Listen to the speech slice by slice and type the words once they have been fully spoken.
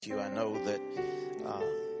know that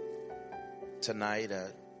tonight I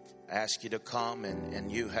ask you to come,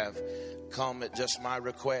 and you have come at just my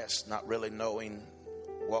request, not really knowing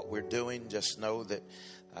what we're doing. Just know that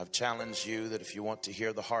I've challenged you that if you want to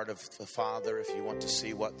hear the heart of the Father, if you want to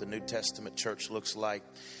see what the New Testament church looks like,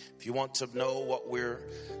 if you want to know what we're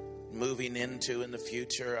moving into in the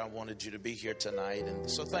future, I wanted you to be here tonight. And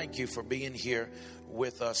so thank you for being here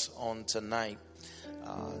with us on tonight.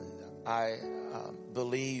 I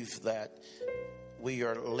believe that we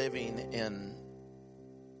are living in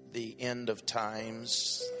the end of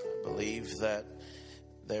times. I believe that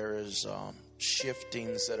there is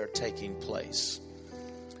shiftings that are taking place.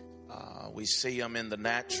 We see them in the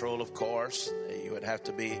natural, of course. You would have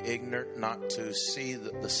to be ignorant not to see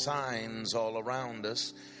the signs all around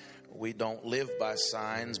us. We don't live by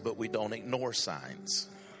signs, but we don't ignore signs,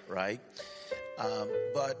 right?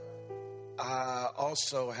 But I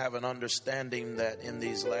also have an understanding that in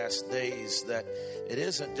these last days that it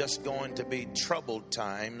isn't just going to be troubled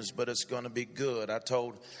times, but it's going to be good. I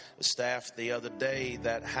told the staff the other day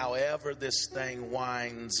that however this thing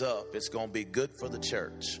winds up, it's going to be good for the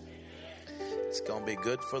church. It's going to be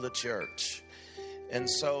good for the church. And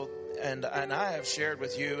so, and I have shared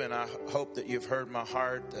with you, and I hope that you've heard my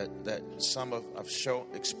heart, that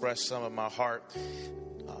I've expressed some of my heart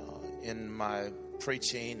in my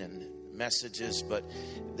preaching and messages, but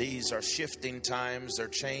these are shifting times, they're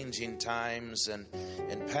changing times, and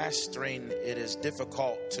in pastoring it is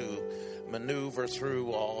difficult to maneuver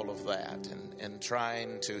through all of that and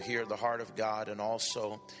trying to hear the heart of God, and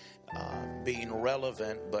also being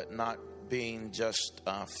relevant but not being just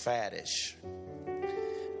faddish,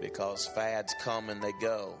 because fads come and they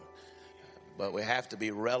go. But we have to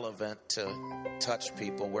be relevant to touch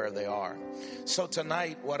people where they are. So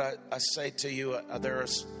tonight, what I say to you, there are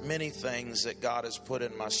many things that God has put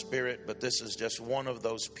in my spirit, but this is just one of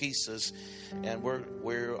those pieces. And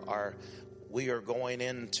we are going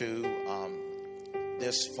into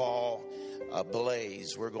this fall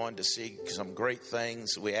blaze. We're going to see some great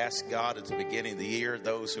things. We asked God at the beginning of the year,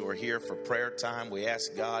 those who are here for prayer time, we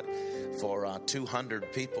asked God for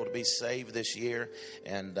 200 people to be saved this year,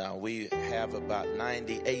 and we have about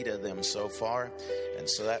 98 of them so far. And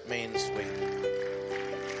so that means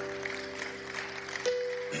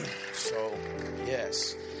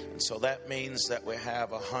so that means that we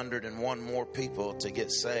have 101 more people to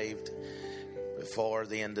get saved before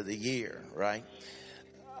the end of the year, right?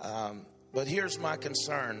 But here's my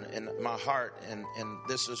concern in my heart, and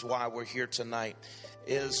this is why we're here tonight,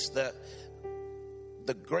 is that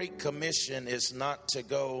the Great Commission is not to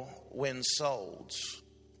go win souls.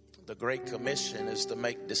 The Great Commission is to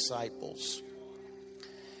make disciples.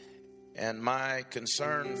 And my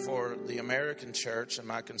concern for the American church, and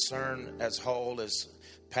my concern as whole as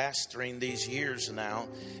pastoring these years now,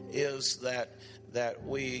 is that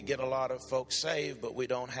we get a lot of folks saved, but we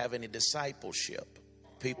don't have any discipleship.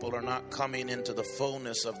 People are not coming into the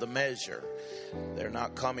fullness of the measure. They're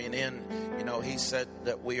not coming in. You know, he said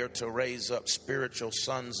that we are to raise up spiritual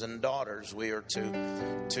sons and daughters. We are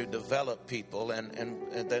to develop people, and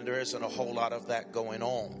then there isn't a whole lot of that going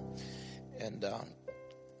on. And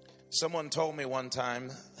someone told me one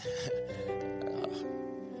time,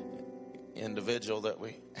 individual that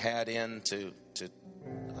we had in to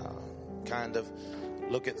kind of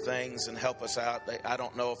look at things and help us out. I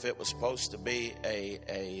don't know if it was supposed to be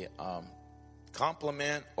a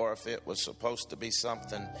compliment or if it was supposed to be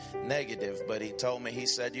something negative, but he told me, he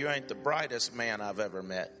said, "You ain't the brightest man I've ever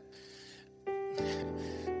met."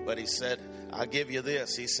 But he said, "I'll give you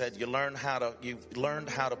this." He said, you've learned how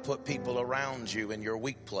to put people around you in your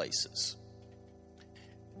weak places.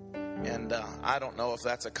 And I don't know if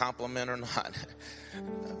that's a compliment or not.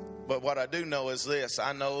 But what I do know is this.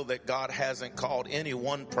 I know that God hasn't called any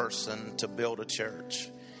one person to build a church,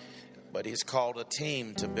 but he's called a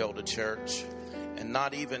team to build a church. And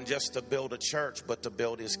not even just to build a church, but to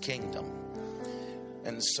build his kingdom.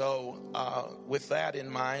 And so with that in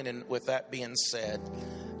mind, and with that being said,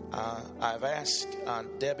 I've asked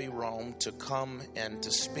Debbie Rome to come and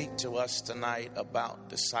to speak to us tonight about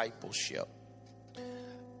discipleship.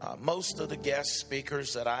 Most of the guest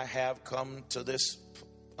speakers that I have come to this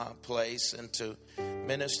place and to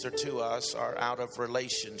minister to us are out of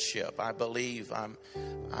relationship. I believe I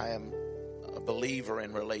am a believer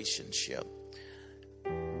in relationship.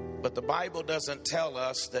 But the Bible doesn't tell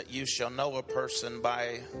us that you shall know a person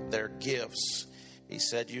by their gifts. He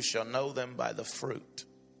said you shall know them by the fruit.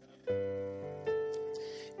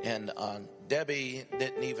 And Debbie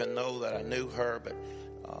didn't even know that I knew her, but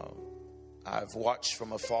I've watched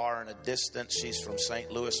from afar and a distance. She's from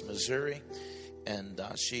St. Louis, Missouri. And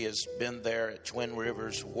she has been there at Twin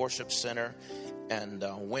Rivers Worship Center. And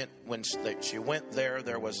when she went there,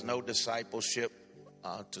 there was no discipleship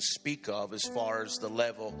to speak of as far as the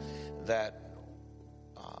level that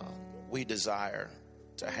we desire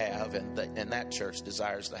to have, and that church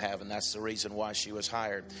desires to have, and that's the reason why she was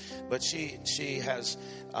hired. But she has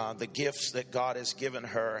the gifts that God has given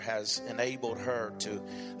her has enabled her to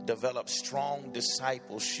develop strong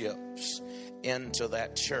discipleships into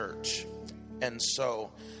that church, and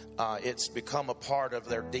so it's become a part of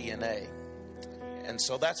their DNA. And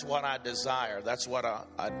so that's what I desire. That's what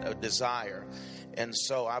I desire. And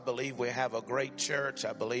so I believe we have a great church.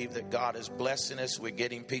 I believe that God is blessing us. We're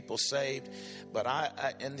getting people saved. But I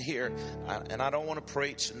don't want to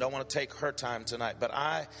preach and don't want to take her time tonight, but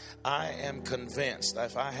I am convinced,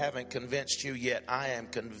 if I haven't convinced you yet, I am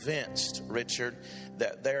convinced, Richard,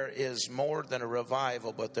 that there is more than a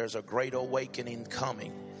revival, but there's a great awakening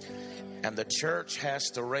coming. And the church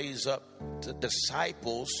has to raise up the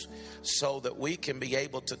disciples so that we can be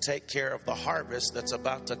able to take care of the harvest that's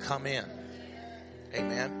about to come in.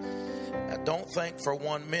 Amen. Now, don't think for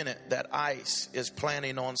 1 minute that ICE is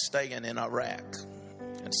planning on staying in Iraq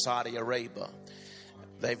and Saudi Arabia.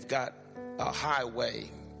 They've got a highway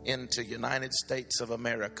into United States of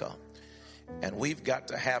America. And we've got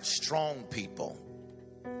to have strong people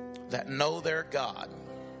that know their God.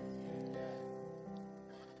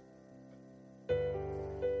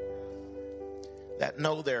 That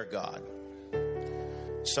know their God.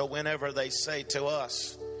 So whenever they say to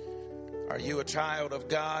us, "Are you a child of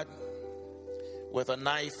God?" with a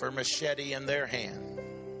knife or machete in their hand,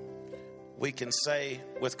 we can say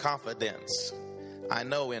with confidence, "I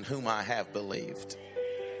know in whom I have believed."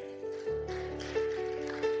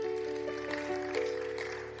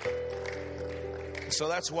 So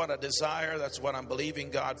that's what I desire. That's what I'm believing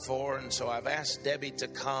God for. And so I've asked Debbie to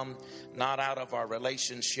come, not out of our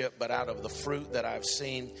relationship, but out of the fruit that I've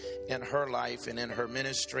seen in her life and in her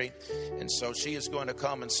ministry. And so she is going to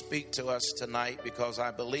come and speak to us tonight, because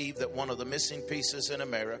I believe that one of the missing pieces in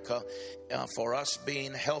America for us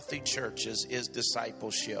being healthy churches is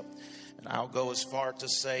discipleship. And I'll go as far to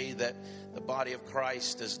say that the body of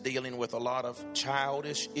Christ is dealing with a lot of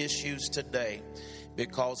childish issues today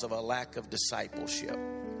because of a lack of discipleship.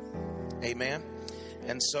 Amen.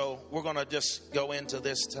 And so we're going to just go into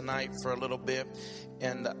this tonight for a little bit.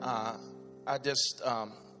 And I just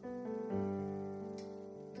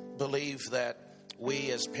believe that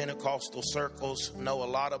we as Pentecostal circles know a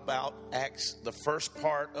lot about Acts, the first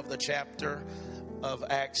part of the chapter of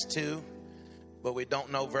Acts 2, but we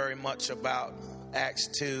don't know very much about Acts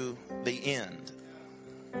 2, the end.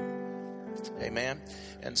 Amen.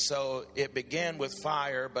 And so it began with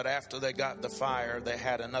fire, but after they got the fire, they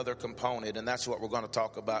had another component, and that's what we're going to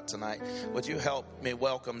talk about tonight. Would you help me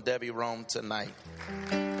welcome Debbie Rome tonight?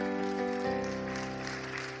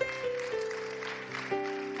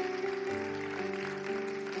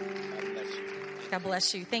 God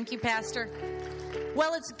bless you. Thank you, Pastor.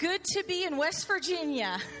 Well, it's good to be in West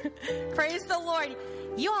Virginia. Praise the Lord.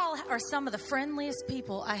 You all are some of the friendliest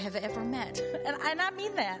people I have ever met. And I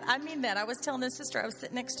mean that. I mean that. I was telling this sister I was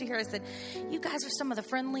sitting next to her, I said, you guys are some of the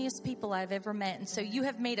friendliest people I've ever met. And so you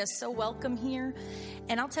have made us so welcome here.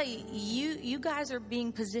 And I'll tell you, you guys are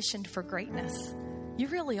being positioned for greatness. You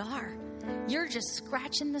really are. You're just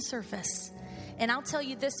scratching the surface. And I'll tell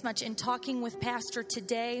you this much, in talking with Pastor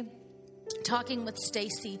today, talking with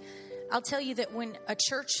Stacy, I'll tell you that when a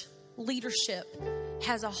church leadership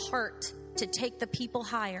has a heart to take the people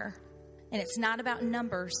higher, and it's not about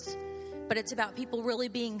numbers, but it's about people really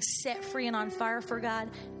being set free and on fire for God,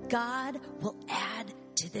 God will add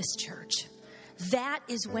to this church. That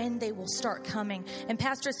is when they will start coming. And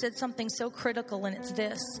Pastor said something so critical, and it's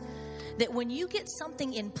this, that when you get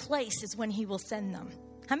something in place is when he will send them.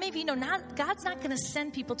 How many of you know God's not going to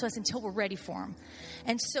send people to us until we're ready for them?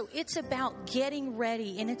 And so it's about getting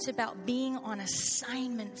ready, and it's about being on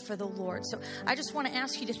assignment for the Lord. So I just want to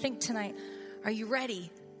ask you to think tonight, are you ready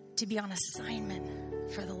to be on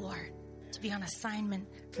assignment for the Lord? To be on assignment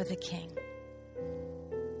for the King?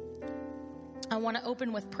 I want to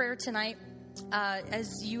open with prayer tonight. As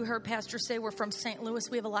you heard Pastor say, we're from St. Louis.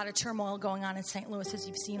 We have a lot of turmoil going on in St. Louis, as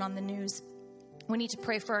you've seen on the news. We need to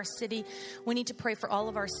pray for our city. We need to pray for all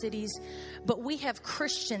of our cities. But we have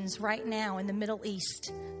Christians right now in the Middle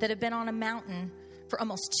East that have been on a mountain for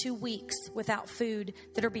almost 2 weeks without food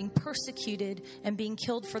that are being persecuted and being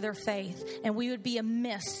killed for their faith. And we would be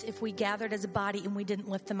amiss if we gathered as a body and we didn't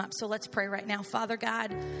lift them up. So let's pray right now. Father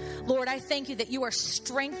God, Lord, I thank you that you are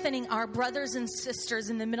strengthening our brothers and sisters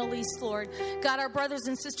in the Middle East, Lord. God, our brothers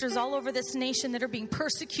and sisters all over this nation that are being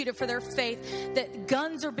persecuted for their faith, that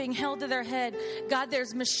guns are being held to their head. God,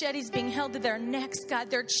 there's machetes being held to their necks. God,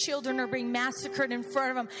 their children are being massacred in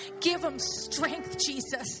front of them. Give them strength,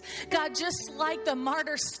 Jesus. God, just like the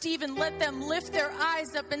martyr Stephen, let them lift their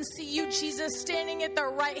eyes up and see you, Jesus, standing at the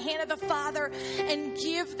right hand of the Father, and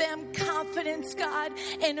give them confidence, God,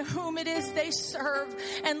 in whom it is they serve.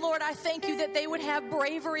 And Lord, I thank you that they would have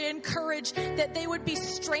bravery and courage, that they would be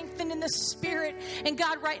strengthened in the Spirit. And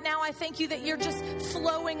God, right now, I thank you that you're just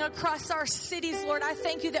flowing across our cities, Lord. I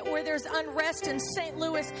thank you that where there's unrest in St.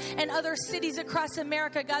 Louis and other cities across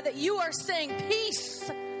America, God, that you are saying,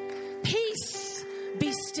 peace, peace,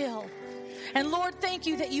 be still. And Lord, thank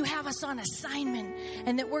you that you have us on assignment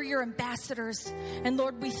and that we're your ambassadors. And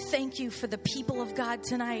Lord, we thank you for the people of God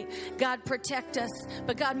tonight. God, protect us.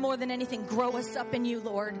 But God, more than anything, grow us up in you,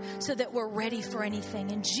 Lord, so that we're ready for anything.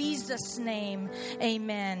 In Jesus' name,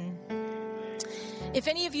 amen. If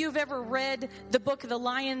any of you have ever read the book of The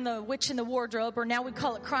Lion, the Witch, and the Wardrobe, or now we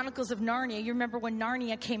call it Chronicles of Narnia, you remember when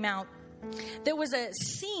Narnia came out, there was a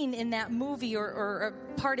scene in that movie or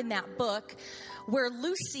a part in that book where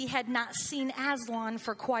Lucy had not seen Aslan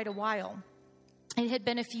for quite a while. It had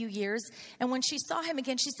been a few years. And when she saw him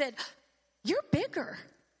again, she said, "You're bigger."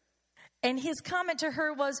 And his comment to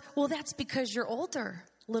her was, "Well, that's because you're older,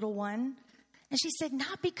 little one." And she said,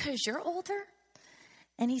 "Not because you're older."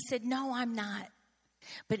 And he said, "No, I'm not.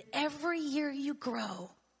 But every year you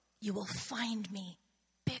grow, you will find me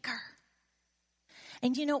bigger."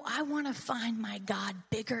 And you know, I want to find my God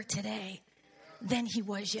bigger today than he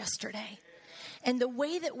was yesterday. And the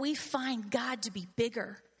way that we find God to be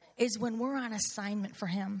bigger is when we're on assignment for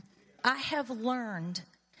him. I have learned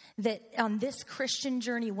that on this Christian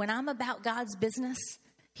journey, when I'm about God's business,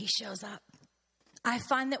 he shows up. I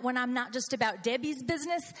find that when I'm not just about Debbie's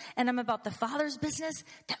business and I'm about the Father's business,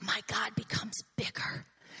 that my God becomes bigger.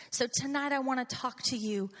 So tonight I want to talk to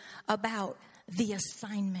you about the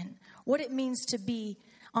assignment, what it means to be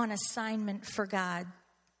on assignment for God.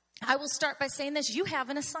 I will start by saying this: you have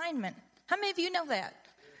an assignment. How many of you know that?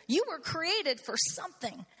 You were created for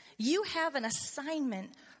something. You have an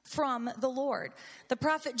assignment from the Lord. The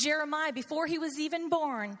prophet Jeremiah, before he was even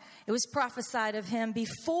born, it was prophesied of him,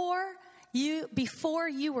 before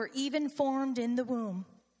you were even formed in the womb,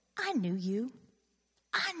 I knew you.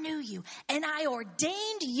 I knew you, and I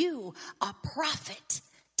ordained you a prophet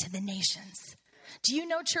to the nations. Do you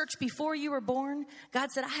know, church, before you were born,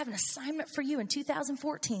 God said, I have an assignment for you in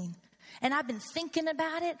 2014. And I've been thinking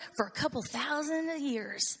about it for a couple thousand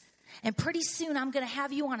years. And pretty soon I'm going to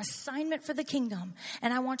have you on assignment for the kingdom.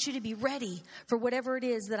 And I want you to be ready for whatever it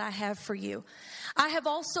is that I have for you. I have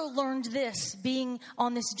also learned this, being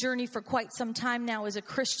on this journey for quite some time now as a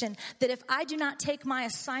Christian, that if I do not take my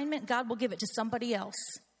assignment, God will give it to somebody else.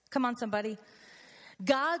 Come on, somebody.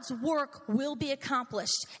 God's work will be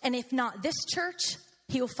accomplished. And if not this church,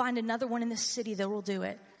 he will find another one in this city that will do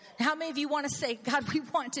it. How many of you want to say, God, we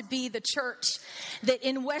want to be the church that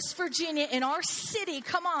in West Virginia, in our city,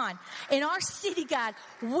 come on, in our city, God,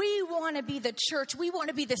 we want to be the church. We want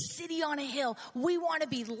to be the city on a hill. We want to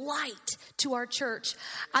be light to our church.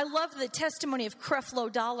 I love the testimony of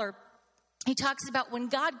Creflo Dollar. He talks about when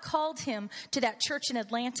God called him to that church in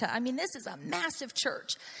Atlanta. I mean, this is a massive church.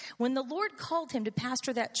 When the Lord called him to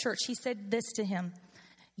pastor that church, he said this to him: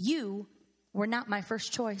 "You were not my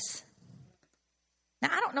first choice." Now,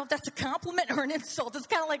 I don't know if that's a compliment or an insult. It's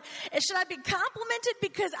kind of like, should I be complimented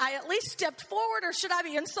because I at least stepped forward, or should I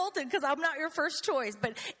be insulted because I'm not your first choice?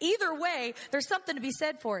 But either way, there's something to be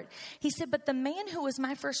said for it. He said, but the man who was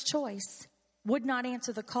my first choice would not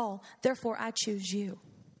answer the call. Therefore, I choose you.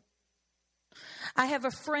 I have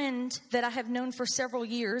a friend that I have known for several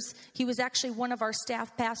years. He was actually one of our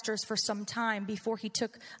staff pastors for some time before he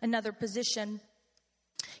took another position.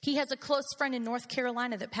 He has a close friend in North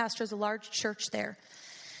Carolina that pastors a large church there.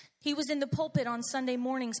 He was in the pulpit on Sunday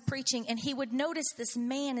mornings preaching, and he would notice this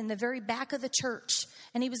man in the very back of the church.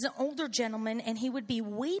 And he was an older gentleman, and he would be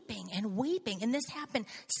weeping and weeping. And this happened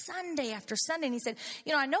Sunday after Sunday. And he said,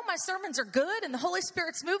 you know, I know my sermons are good and the Holy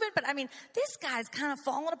Spirit's moving, but I mean, this guy's kind of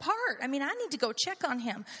falling apart. I mean, I need to go check on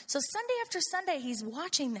him. So Sunday after Sunday, he's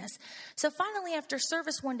watching this. So finally, after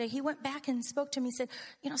service one day, he went back and spoke to me. He said,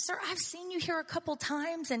 you know, sir, I've seen you here a couple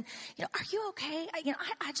times, and, you know, are you okay?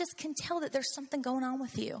 I just can tell that there's something going on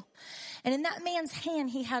with you. And in that man's hand,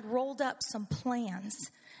 he had rolled up some plans.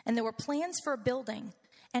 And there were plans for a building.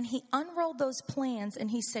 And he unrolled those plans and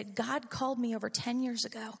he said, God called me over 10 years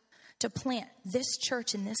ago to plant this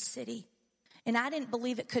church in this city. And I didn't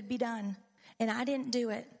believe it could be done. And I didn't do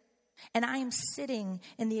it. And I am sitting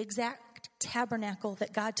in the exact tabernacle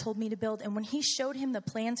that God told me to build. And when he showed him the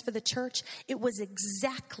plans for the church, it was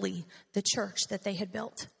exactly the church that they had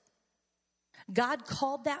built. God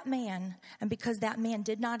called that man, and because that man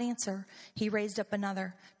did not answer, he raised up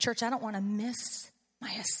another. Church, I don't want to miss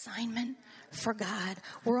my assignment for God.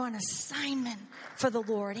 We're on assignment for the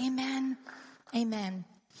Lord. Amen. Amen.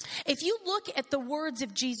 If you look at the words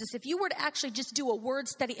of Jesus, if you were to actually just do a word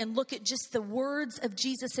study and look at just the words of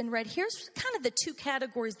Jesus in red, here's kind of the two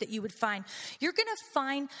categories that you would find. You're going to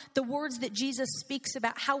find the words that Jesus speaks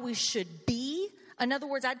about how we should be. In other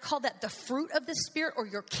words, I'd call that the fruit of the Spirit or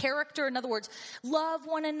your character. In other words, love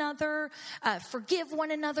one another, forgive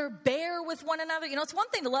one another, bear with one another. You know, it's one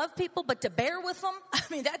thing to love people, but to bear with them, I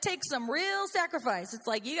mean, that takes some real sacrifice. It's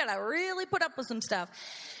like you got to really put up with some stuff.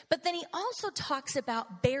 But then he also talks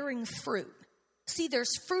about bearing fruit. See,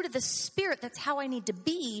 there's fruit of the Spirit. That's how I need to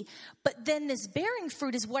be. But then this bearing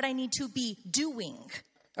fruit is what I need to be doing.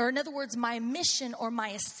 Or in other words, my mission or my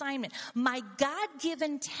assignment, my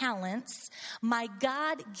God-given talents, my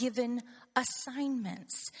God-given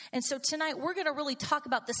assignments. And so tonight we're going to really talk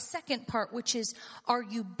about the second part, which is, are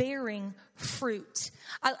you bearing fruit?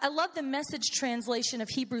 I love the Message translation of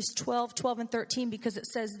Hebrews 12 and 13, because it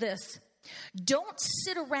says this: don't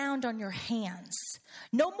sit around on your hands.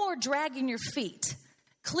 No more dragging your feet.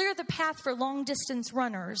 Clear the path for long-distance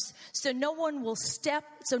runners, so no one will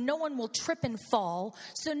trip and fall,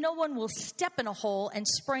 so no one will step in a hole and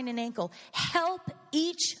sprain an ankle. Help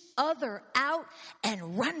each other out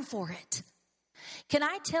and run for it. Can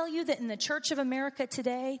I tell you that in the Church of America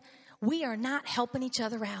today, we are not helping each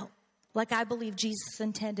other out like I believe Jesus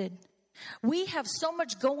intended. We have so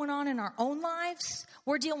much going on in our own lives.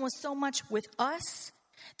 We're dealing with so much with us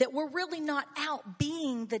that we're really not out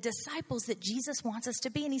being the disciples that Jesus wants us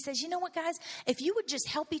to be. And he says, you know what, guys? If you would just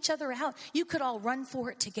help each other out, you could all run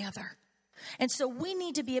for it together. And so we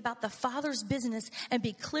need to be about the Father's business and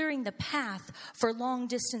be clearing the path for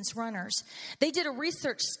long-distance runners. They did a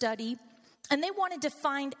research study, and they wanted to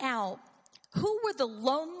find out who were the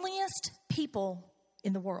loneliest people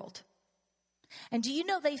in the world. And do you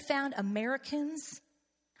know they found Americans,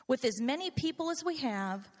 with as many people as we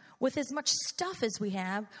have, with as much stuff as we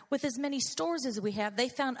have, with as many stores as we have, they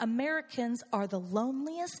found Americans are the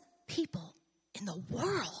loneliest people in the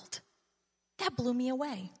world. That blew me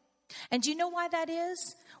away. And do you know why that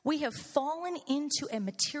is? We have fallen into a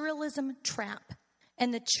materialism trap.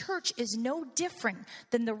 And the church is no different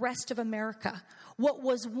than the rest of America. What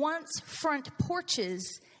was once front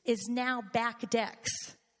porches is now back decks.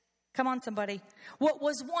 Come on, somebody. What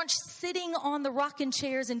was once sitting on the rocking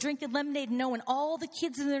chairs and drinking lemonade and knowing all the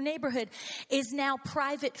kids in their neighborhood is now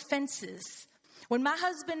private fences. When my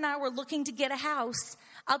husband and I were looking to get a house,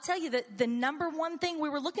 I'll tell you that the number one thing we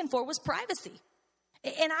were looking for was privacy.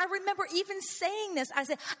 And I remember even saying this. I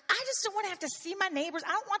said, I just don't want to have to see my neighbors.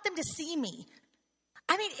 I don't want them to see me.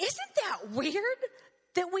 I mean, isn't that weird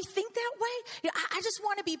that we think that way? You know, I just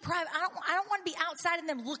want to be private. I don't want to be outside and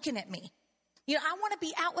them looking at me. You know, I want to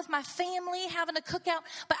be out with my family, having a cookout,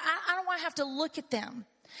 but I don't want to have to look at them.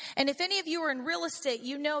 And if any of you are in real estate,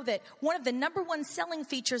 you know that one of the number one selling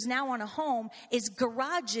features now on a home is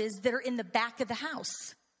garages that are in the back of the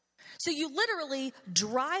house. So you literally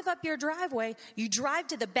drive up your driveway, you drive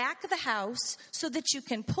to the back of the house so that you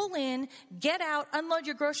can pull in, get out, unload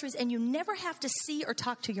your groceries, and you never have to see or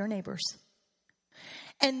talk to your neighbors.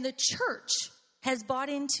 And the church has bought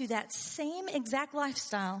into that same exact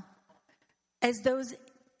lifestyle as those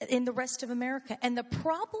in the rest of America. And the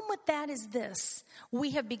problem with that is this: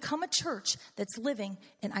 we have become a church that's living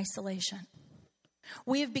in isolation.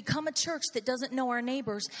 We have become a church that doesn't know our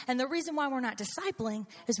neighbors. And the reason why we're not discipling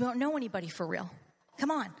is we don't know anybody for real.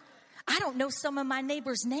 Come on. I don't know some of my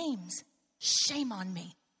neighbors' names. Shame on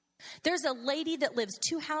me. There's a lady that lives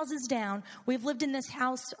 2 houses down. We've lived in this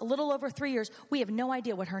house a little over 3 years. We have no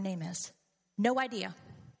idea what her name is. No idea.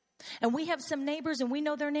 And we have some neighbors and we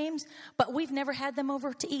know their names, but we've never had them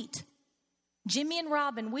over to eat. Jimmy and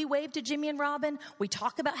Robin, we wave to Jimmy and Robin. We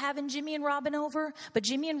talk about having Jimmy and Robin over, but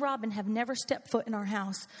Jimmy and Robin have never stepped foot in our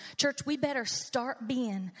house. Church, we better start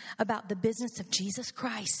being about the business of Jesus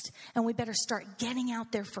Christ, and we better start getting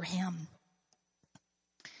out there for him.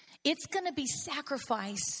 It's going to be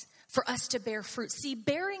sacrifice for us to bear fruit. See,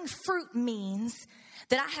 bearing fruit means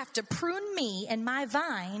that I have to prune me and my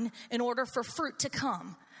vine in order for fruit to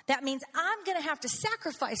come. that means I'm going to have to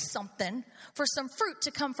sacrifice something for some fruit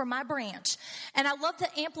to come from my branch. And I love the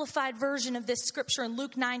amplified version of this scripture in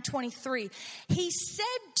Luke 9:23. He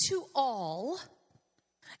said to all,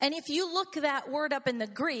 and if you look that word up in the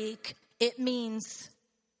Greek, it means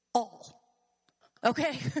all.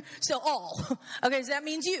 Okay, so all. Okay, so that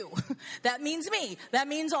means you. That means me. That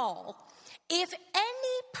means all. If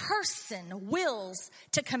any person wills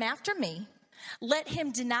to come after me, let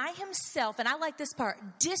him deny himself, and I like this part,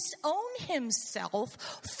 disown himself,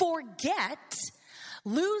 forget,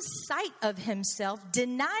 lose sight of himself,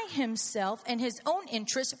 deny himself and his own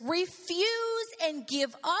interests, refuse and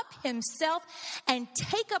give up himself, and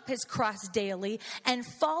take up his cross daily and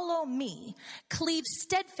follow me. Cleave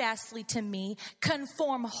steadfastly to me,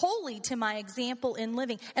 conform wholly to my example in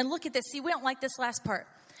living. And look at this. See, we don't like this last part.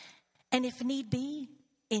 And if need be,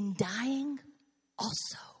 in dying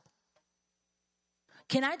also.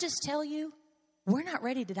 Can I just tell you, we're not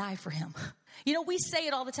ready to die for him. You know, we say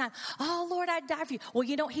it all the time. Oh, Lord, I'd die for you. Well,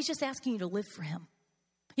 you know, he's just asking you to live for him.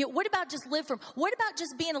 You know, what about just live for him? What about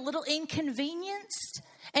just being a little inconvenienced?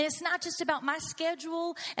 And it's not just about my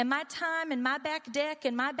schedule and my time and my back deck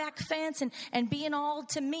and my back fence and being all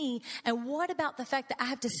to me. And what about the fact that I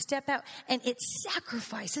have to step out and it's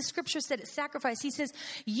sacrifice? The scripture said it's sacrifice. He says,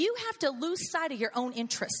 you have to lose sight of your own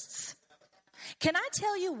interests. Can I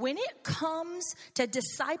tell you, when it comes to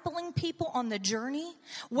discipling people on the journey,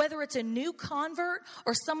 whether it's a new convert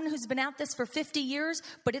or someone who's been out this for 50 years,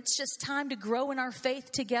 but it's just time to grow in our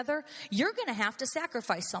faith together, you're going to have to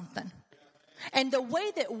sacrifice something. And the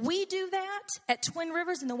way that we do that at Twin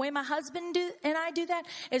Rivers and the way my husband and I do that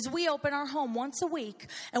is we open our home once a week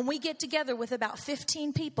and we get together with about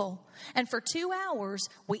 15 people. And for 2 hours,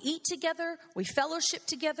 we eat together, we fellowship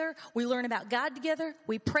together, we learn about God together,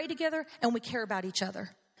 we pray together, and we care about each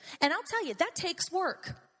other. And I'll tell you, that takes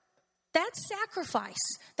work. That's sacrifice.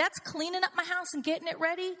 That's cleaning up my house and getting it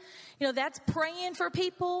ready. You know, that's praying for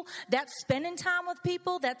people. That's spending time with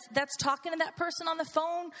people. That's talking to that person on the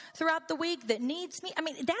phone throughout the week that needs me. I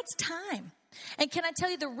mean, that's time. And can I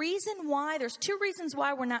tell you the reason why? There's 2 reasons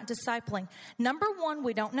why we're not discipling. Number 1,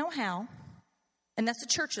 we don't know how. And that's the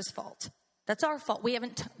church's fault. That's our fault. We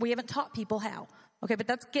haven't taught people how. Okay, but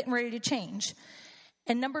that's getting ready to change.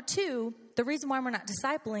 And number 2, the reason why we're not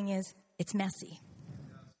discipling is it's messy.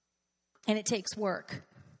 And it takes work.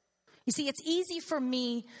 You see, it's easy for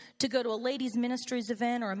me to go to a ladies' ministries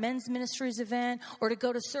event or a men's ministries event or to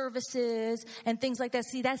go to services and things like that.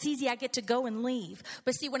 See, that's easy. I get to go and leave.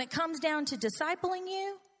 But see, when it comes down to discipling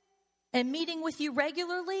you and meeting with you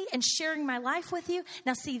regularly and sharing my life with you,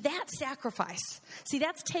 now see, that's sacrifice. See,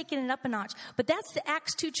 that's taking it up a notch. But that's the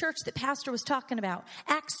Acts 2 church that Pastor was talking about.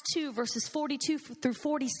 Acts 2 verses 42 through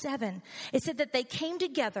 47. It said that they came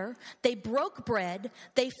together, they broke bread,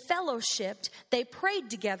 they fellowshipped, they prayed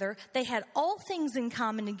together, they had all things in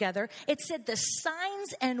common together. It said the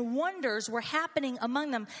signs and wonders were happening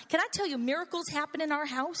among them. Can I tell you, miracles happen in our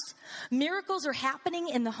house? Miracles are happening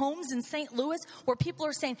in the homes in St. Louis where people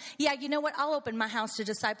are saying, yeah, you know what? I'll open my house to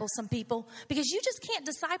disciple some people, because you just can't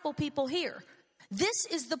disciple people here. This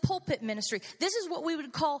is the pulpit ministry. This is what we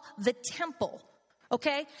would call the temple.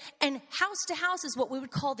 Okay? And house to house is what we would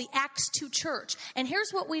call the Acts 2 church. And here's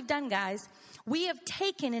what we've done, guys. We have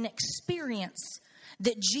taken an experience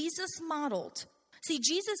that Jesus modeled. See,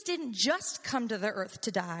 Jesus didn't just come to the earth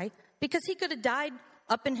to die, because he could have died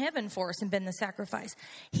up in heaven for us and been the sacrifice.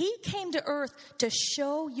 He came to earth to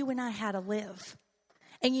show you and I how to live.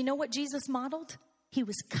 And you know what Jesus modeled? He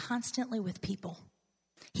was constantly with people.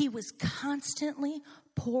 He was constantly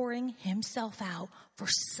pouring himself out for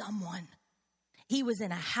someone. He was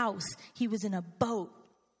in a house. He was in a boat.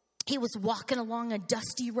 He was walking along a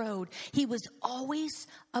dusty road. He was always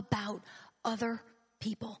about other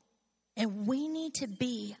people. And we need to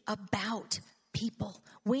be about people.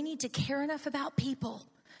 We need to care enough about people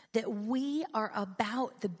that we are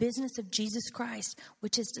about the business of Jesus Christ,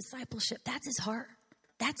 which is discipleship. That's his heart.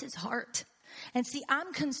 That's his heart. And see,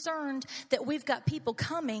 I'm concerned that we've got people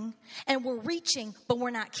coming and we're reaching, but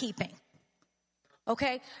we're not keeping.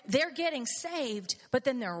 Okay? They're getting saved, but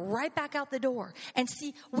then they're right back out the door. And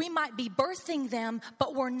see, we might be birthing them,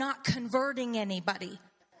 but we're not converting anybody.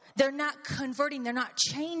 They're not converting. They're not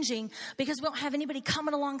changing because we don't have anybody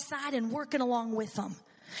coming alongside and working along with them.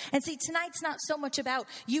 And see, tonight's not so much about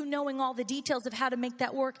you knowing all the details of how to make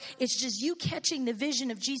that work. It's just you catching the vision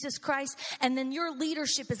of Jesus Christ, and then your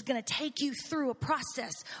leadership is going to take you through a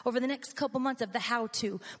process over the next couple months of the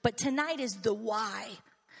how-to. But tonight is the why.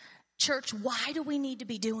 Church, why do we need to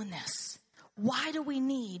be doing this? Why do we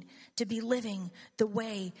need to be living the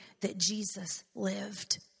way that Jesus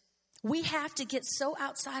lived? We have to get so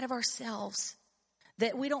outside of ourselves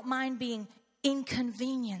that we don't mind being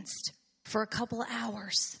inconvenienced for a couple of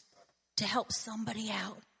hours to help somebody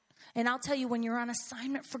out. And I'll tell you, when you're on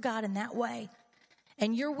assignment for God in that way,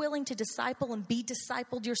 and you're willing to disciple and be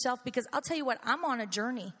discipled yourself, because I'll tell you what, I'm on a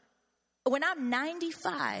journey. When I'm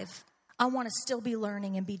 95, I want to still be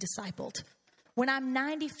learning and be discipled. When I'm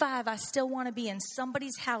 95, I still want to be in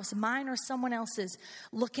somebody's house, mine or someone else's,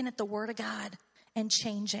 looking at the Word of God and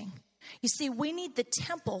changing. You see, we need the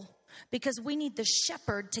temple because we need the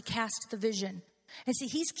shepherd to cast the vision. And see,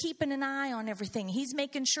 he's keeping an eye on everything. He's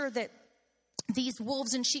making sure that these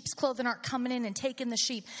wolves in sheep's clothing aren't coming in and taking the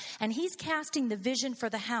sheep. And he's casting the vision for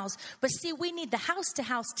the house. But see, we need the house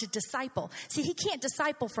to disciple. See, he can't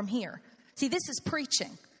disciple from here. See, this is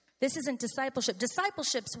preaching. This isn't discipleship.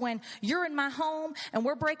 Discipleship's when you're in my home and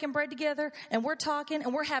we're breaking bread together and we're talking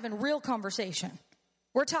and we're having real conversation.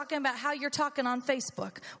 We're talking about how you're talking on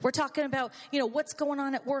Facebook. We're talking about, what's going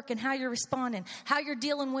on at work and how you're responding, how you're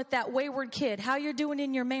dealing with that wayward kid, how you're doing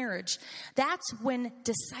in your marriage. That's when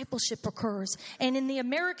discipleship occurs. And in the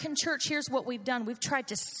American church, here's what we've done. We've tried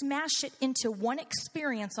to smash it into one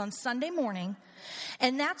experience on Sunday morning.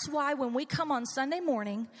 And that's why when we come on Sunday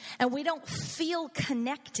morning and we don't feel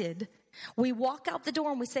connected, we walk out the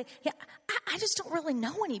door and we say, I just don't really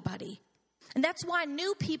know anybody. And that's why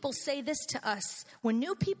new people say this to us. When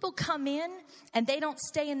new people come in and they don't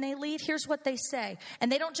stay and they leave, here's what they say.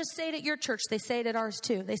 And they don't just say it at your church. They say it at ours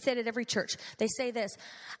too. They say it at every church. They say this: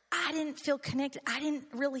 I didn't feel connected. I didn't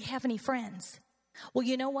really have any friends. Well,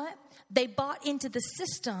 you know what? They bought into the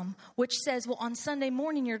system which says, well, on Sunday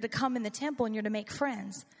morning, you're to come in the temple and you're to make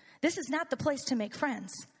friends. This is not the place to make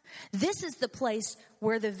friends. This is the place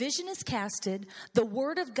where the vision is casted, the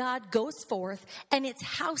word of God goes forth, and it's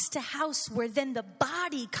house to house where then the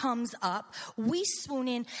body comes up. We swoon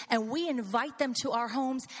in and we invite them to our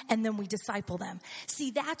homes and then we disciple them.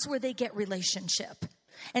 See, that's where they get relationship.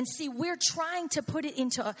 And see, we're trying to put it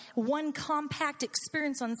into one compact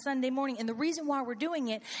experience on Sunday morning. And the reason why we're doing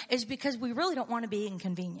it is because we really don't want to be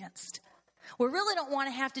inconvenienced. We really don't want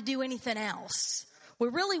to have to do anything else. We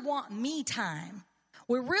really want me time.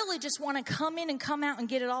 We really just want to come in and come out and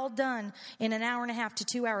get it all done in an hour and a half to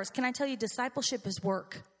 2 hours. Can I tell you, discipleship is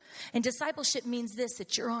work. And discipleship means this,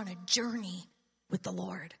 that you're on a journey with the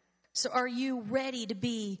Lord. So are you ready to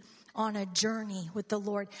be on a journey with the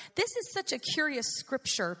Lord? This is such a curious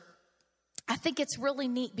scripture. I think it's really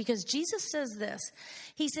neat because Jesus says this.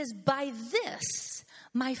 He says, by this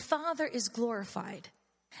my Father is glorified,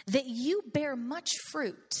 that you bear much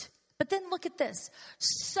fruit. But then look at this.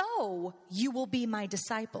 So you will be my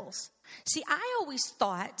disciples. See, I always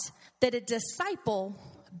thought that a disciple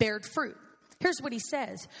bared fruit. Here's what he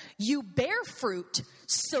says. You bear fruit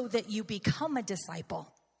so that you become a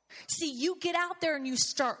disciple. See, you get out there and you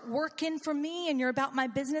start working for me and you're about my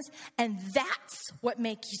business. And that's what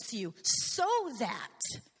makes you so that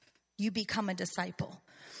you become a disciple.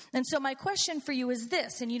 And so my question for you is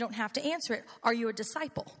this, and you don't have to answer it. Are you a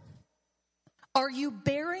disciple? Are you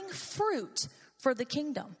bearing fruit for the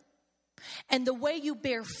kingdom? And the way you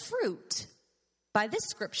bear fruit by this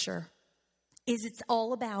scripture is it's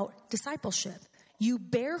all about discipleship. You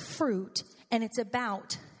bear fruit and it's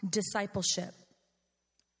about discipleship.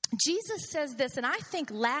 Jesus says this, and I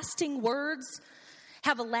think lasting words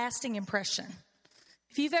have a lasting impression.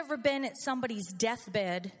 If you've ever been at somebody's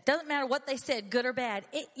deathbed, doesn't matter what they said, good or bad,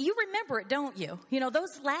 you remember it, don't you?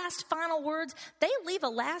 Those last final words, they leave a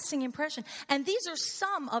lasting impression. And these are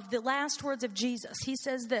some of the last words of Jesus. He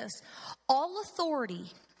says this, all authority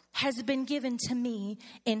has been given to me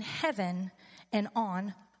in heaven and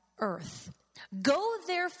on earth. Go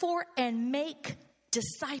therefore and make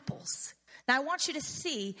disciples. Now I want you to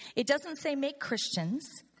see, it doesn't say make Christians,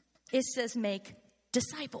 it says make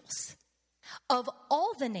disciples of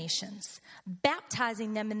all the nations,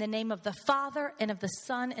 baptizing them in the name of the Father and of the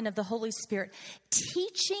Son and of the Holy Spirit,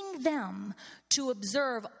 teaching them to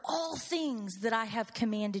observe all things that I have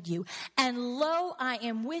commanded you. And lo, I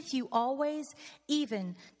am with you always,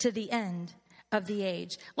 even to the end of the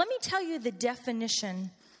age. Let me tell you the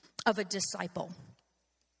definition of a disciple.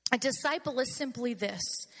 A disciple is simply this.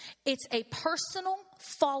 It's a personal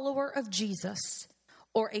follower of Jesus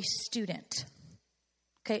or a student.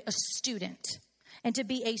 Okay, a student. And to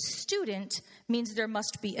be a student means there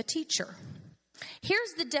must be a teacher.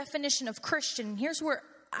 Here's the definition of Christian. Here's where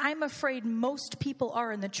I'm afraid most people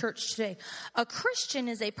are in the church today. A Christian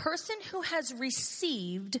is a person who has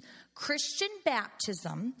received Christian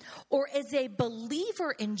baptism or is a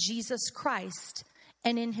believer in Jesus Christ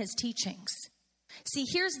and in his teachings. See,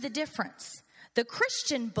 here's the difference. The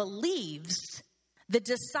Christian believes, the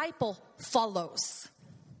disciple follows.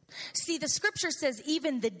 See, the scripture says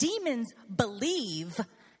even the demons believe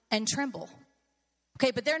and tremble. Okay,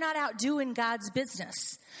 but they're not out doing God's business.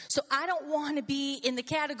 So I don't want to be in the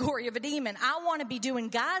category of a demon. I want to be doing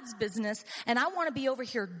God's business, and I want to be over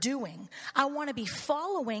here doing. I want to be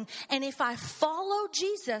following, and if I follow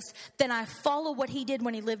Jesus, then I follow what he did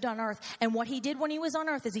when he lived on earth. And what he did when he was on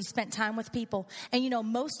earth is he spent time with people. And you know,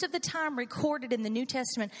 most of the time recorded in the New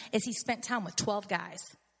Testament is he spent time with 12 guys.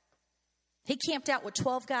 He camped out with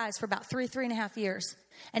 12 guys for about 3.5 years,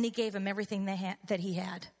 and he gave them everything that he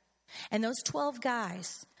had. And those 12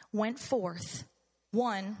 guys went forth.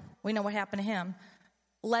 One, we know what happened to him.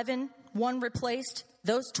 11, one replaced.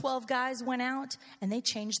 Those 12 guys went out and they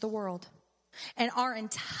changed the world. And our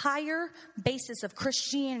entire basis of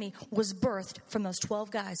Christianity was birthed from those 12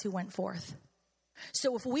 guys who went forth.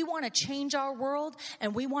 So if we want to change our world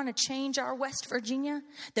and we want to change our West Virginia,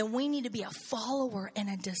 then we need to be a follower and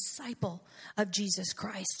a disciple of Jesus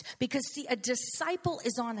Christ. Because see, a disciple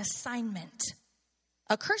is on assignment.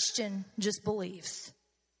 A Christian just believes.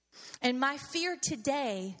 And my fear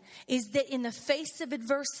today is that in the face of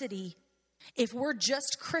adversity, if we're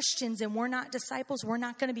just Christians and we're not disciples, we're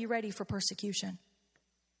not going to be ready for persecution.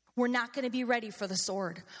 We're not going to be ready for the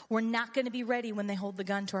sword. We're not going to be ready when they hold the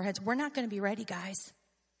gun to our heads. We're not going to be ready, guys.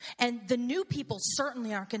 And the new people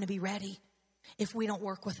certainly aren't going to be ready if we don't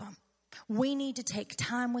work with them. We need to take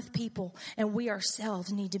time with people, and we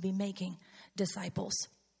ourselves need to be making disciples.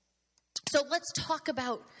 So let's talk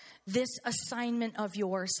about this assignment of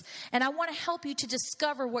yours. And I want to help you to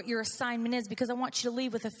discover what your assignment is, because I want you to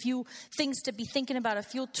leave with a few things to be thinking about, a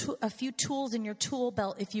few tools in your tool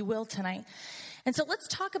belt, if you will, tonight. And so let's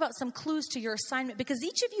talk about some clues to your assignment, because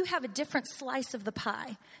each of you have a different slice of the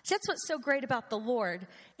pie. See, that's what's so great about the Lord,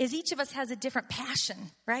 is each of us has a different passion,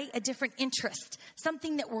 right? A different interest,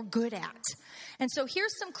 something that we're good at. And so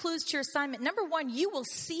here's some clues to your assignment. Number one, you will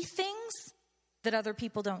see things that other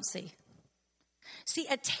people don't see. See,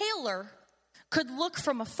 a tailor could look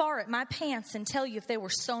from afar at my pants and tell you if they were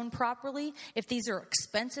sewn properly, if these are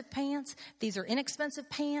expensive pants, if these are inexpensive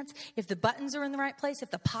pants, if the buttons are in the right place, if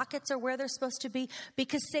the pockets are where they're supposed to be,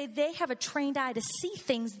 because say they have a trained eye to see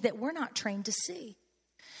things that we're not trained to see.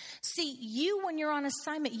 See, you, when you're on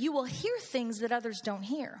assignment, you will hear things that others don't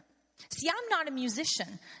hear. See, I'm not a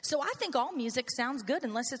musician, so I think all music sounds good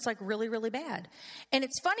unless it's like really, really bad. And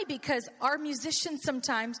it's funny because our musicians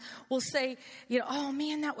sometimes will say, you know, oh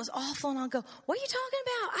man, that was awful. And I'll go, what are you talking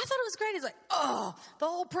about? I thought it was great. He's like, oh, the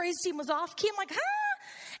whole praise team was off key. I'm like,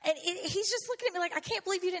 huh? And he's just looking at me like, I can't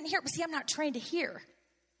believe you didn't hear it. But see, I'm not trained to hear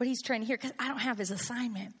what he's trained to hear because I don't have his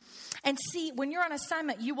assignment. And see, when you're on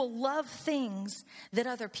assignment, you will love things that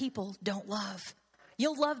other people don't love.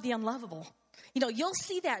 You'll love the unlovable. You know, you'll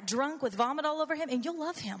see that drunk with vomit all over him and you'll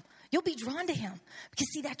love him. You'll be drawn to him because,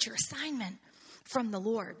 see, that's your assignment from the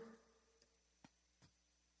Lord.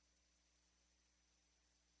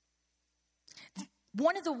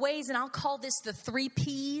 One of the ways, and I'll call this the 3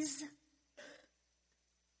 Ps.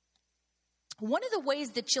 One of the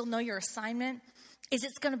ways that you'll know your assignment is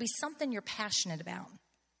it's going to be something you're passionate about.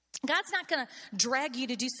 God's not going to drag you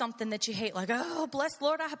to do something that you hate, like, oh, bless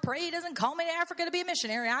Lord, I pray he doesn't call me to Africa to be a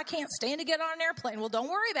missionary. I can't stand to get on an airplane. Well, don't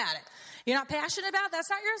worry about it. You're not passionate about it. That's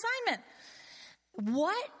not your assignment.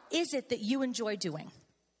 What is it that you enjoy doing?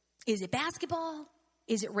 Is it basketball?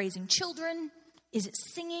 Is it raising children? Is it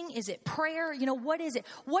singing? Is it prayer? You know, what is it?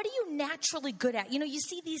 What are you naturally good at? You know, you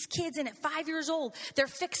see these kids, and at 5 years old, they're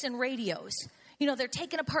fixing radios. You know, they're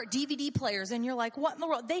taking apart DVD players, and you're like, what in the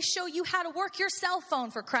world? They show you how to work your cell phone,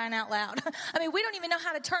 for crying out loud. I mean, we don't even know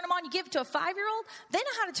how to turn them on. You give it to a 5-year-old, they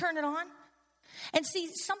know how to turn it on. And see,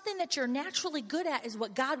 something that you're naturally good at is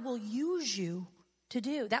what God will use you to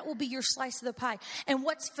do. That will be your slice of the pie. And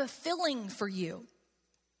what's fulfilling for you.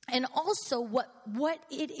 And also what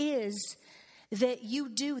it is that you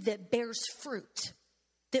do that bears fruit.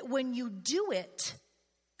 That when you do it,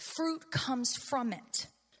 fruit comes from it.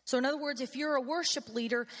 So in other words, if you're a worship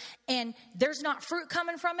leader and there's not fruit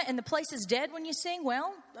coming from it and the place is dead when you sing,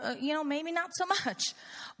 well, you know, maybe not so much.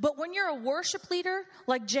 But when you're a worship leader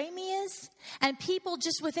like Jamie is, and people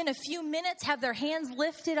just within a few minutes have their hands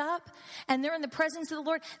lifted up and they're in the presence of the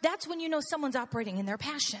Lord, that's when you know someone's operating in their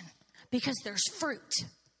passion because there's fruit.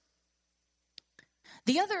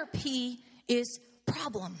 The other P is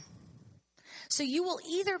problem. So you will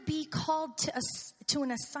either be called to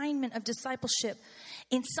an assignment of discipleship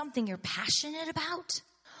in something you're passionate about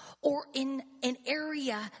or in an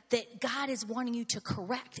area that God is wanting you to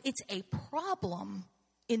correct. It's a problem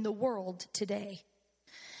in the world today.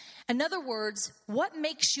 In other words, what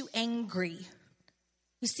makes you angry?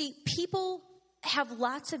 You see, people have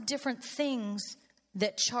lots of different things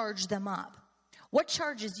that charge them up. What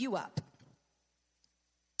charges you up?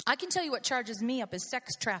 I can tell you what charges me up is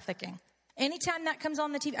sex trafficking. Anytime that comes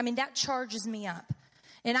on the TV, that charges me up.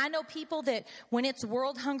 And I know people that when it's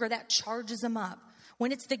world hunger, that charges them up.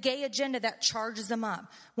 When it's the gay agenda, that charges them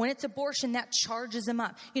up. When it's abortion, that charges them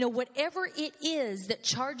up. Whatever it is that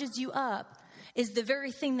charges you up is the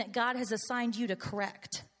very thing that God has assigned you to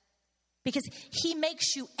correct. Because he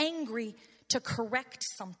makes you angry to correct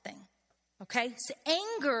something. Okay? So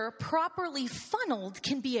anger properly funneled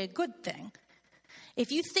can be a good thing.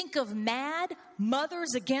 If you think of mad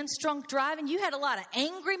mothers against drunk driving, you had a lot of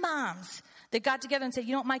angry moms that got together and said,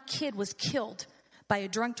 my kid was killed by a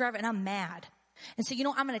drunk driver and I'm mad. And so,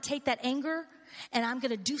 I'm going to take that anger and I'm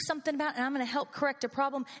going to do something about it and I'm going to help correct a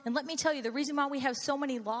problem. And let me tell you, the reason why we have so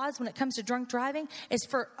many laws when it comes to drunk driving is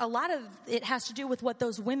for a lot of it has to do with what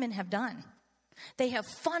those women have done. They have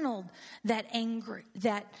funneled that anger,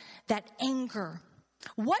 that anger.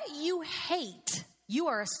 What you hate, you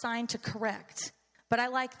are assigned to correct. But I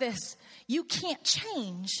like this. You can't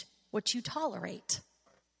change what you tolerate.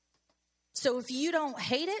 So if you don't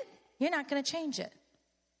hate it, you're not going to change it.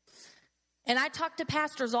 And I talk to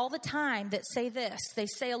pastors all the time that say this. They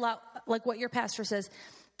say a lot like what your pastor says.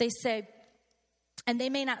 They say, and they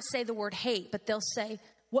may not say the word hate, but they'll say,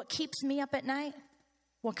 what keeps me up at night?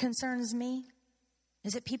 What concerns me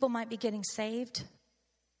is that people might be getting saved,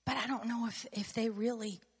 but I don't know if they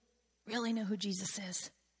really know who Jesus is.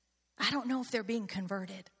 I don't know if they're being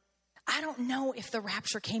converted. I don't know if the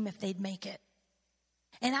rapture came, if they'd make it.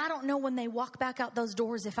 And I don't know when they walk back out those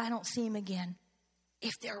doors, if I don't see them again,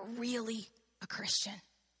 if they're really a Christian.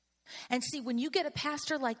 And see, when you get a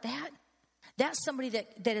pastor like that, that's somebody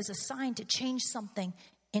that is assigned to change something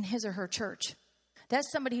in his or her church.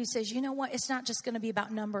 That's somebody who says, you know what, it's not just going to be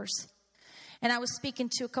about numbers. And I was speaking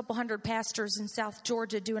to a couple hundred pastors in South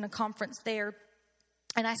Georgia doing a conference there.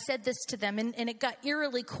 And I said this to them, and it got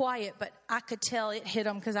eerily quiet, but I could tell it hit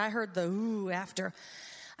them because I heard the ooh after.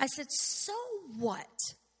 I said, so what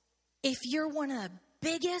if you're one of the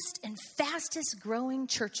biggest and fastest growing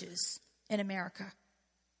churches in America,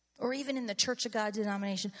 or even in the Church of God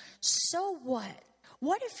denomination? So what?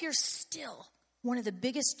 What if you're still one of the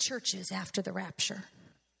biggest churches after the rapture?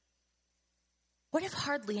 What if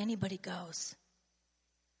hardly anybody goes?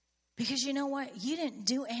 Because you know what? You didn't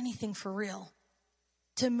do anything for real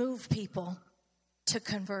to move people to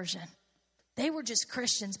conversion. They were just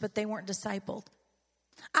Christians, but they weren't discipled.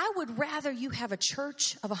 I would rather you have a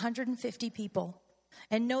church of 150 people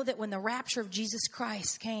and know that when the rapture of Jesus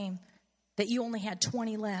Christ came, that you only had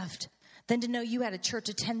 20 left, than to know you had a church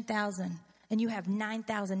of 10,000 and you have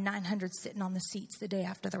 9,900 sitting on the seats the day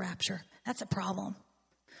after the rapture. That's a problem.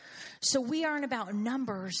 So we aren't about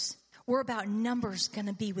numbers. We're about numbers going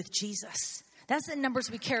to be with Jesus. That's the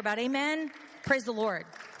numbers we care about. Amen? Praise the Lord.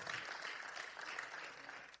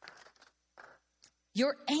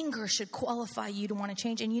 Your anger should qualify you to want to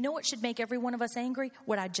change. And you know what should make every one of us angry?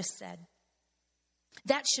 What I just said.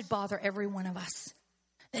 That should bother every one of us.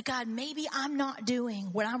 That God, maybe I'm not doing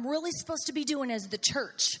what I'm really supposed to be doing as the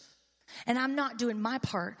church. And I'm not doing my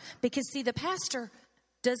part. Because see, the pastor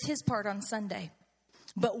does his part on Sunday.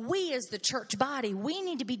 But we as the church body, we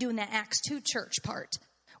need to be doing that Acts 2 church part.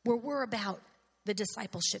 Where we're about the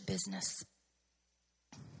discipleship business.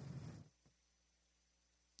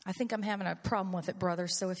 I think I'm having a problem with it, brother.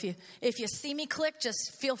 So if you see me click,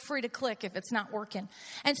 just feel free to click if it's not working.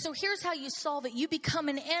 And so here's how you solve it. You become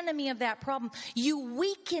an enemy of that problem. You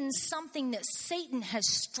weaken something that Satan has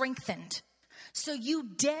strengthened. So you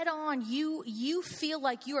dead on, you feel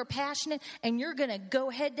like you are passionate and you're going to go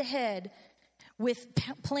head to head with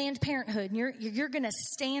Planned Parenthood. And you're going to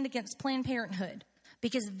stand against Planned Parenthood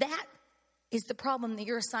because that is the problem that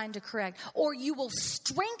you're assigned to correct. Or you will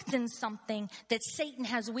strengthen something that Satan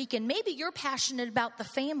has weakened. Maybe you're passionate about the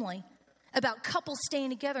family, about couples staying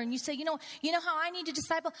together. And you say, you know how I need to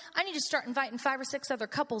disciple? I need to start inviting 5 or 6 other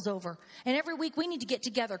couples over. And every week we need to get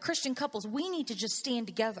together. Christian couples, we need to just stand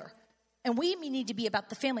together. And we need to be about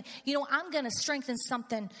the family. I'm going to strengthen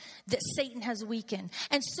something that Satan has weakened.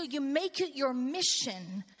 And so you make it your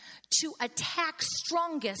mission to attack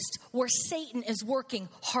strongest where Satan is working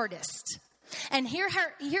hardest. And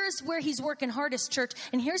here's where he's working hardest, church.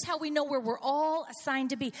 And here's how we know where we're all assigned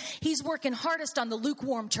to be. He's working hardest on the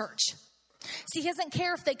lukewarm church. See, he doesn't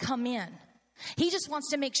care if they come in. He just wants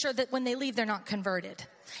to make sure that when they leave, they're not converted.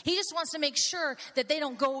 He just wants to make sure that they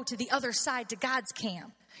don't go to the other side, to God's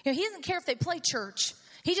camp. He doesn't care if they play church.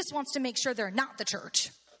 He just wants to make sure they're not the church.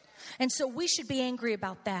 And so we should be angry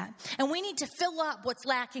about that. And we need to fill up what's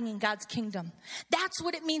lacking in God's kingdom. That's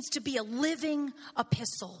what it means to be a living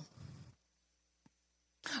epistle.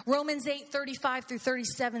 Romans 8:35 through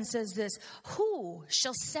 37 says this: who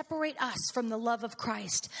shall separate us from the love of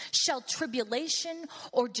Christ? Shall tribulation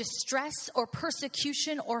or distress or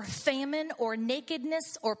persecution or famine or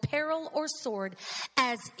nakedness or peril or sword?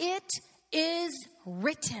 As it is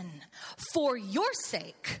written, for your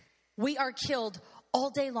sake we are killed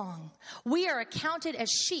all day long. We are accounted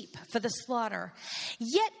as sheep for the slaughter.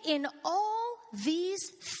 Yet in all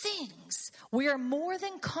these things we are more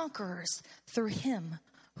than conquerors through him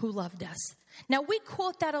who loved us. Now, we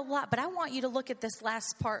quote that a lot, but I want you to look at this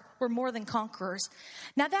last part. We're more than conquerors.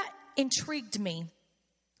 Now, that intrigued me,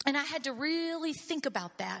 and I had to really think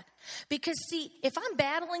about that. Because, see, if I'm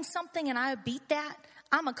battling something and I beat that,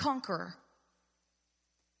 I'm a conqueror.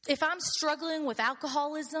 If I'm struggling with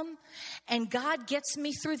alcoholism and God gets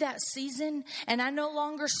me through that season and I no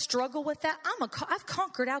longer struggle with that, I've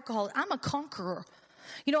conquered alcohol. I'm a conqueror.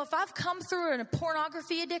 You know, if I've come through a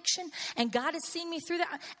pornography addiction and God has seen me through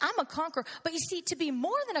that, I'm a conqueror. But you see, to be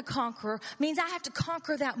more than a conqueror means I have to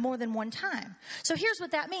conquer that more than one time. So here's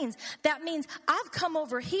what that means. That means I've come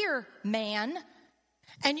over here, man,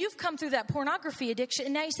 and you've come through that pornography addiction,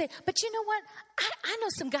 and now you say, but you know what? I know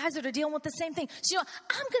some guys that are dealing with the same thing. So, you know,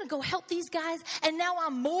 I'm going to go help these guys, and now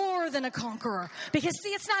I'm more than a conqueror. Because, see,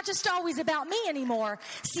 it's not just always about me anymore.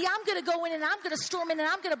 See, I'm going to go in, and I'm going to storm in, and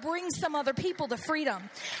I'm going to bring some other people to freedom.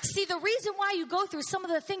 See, the reason why you go through some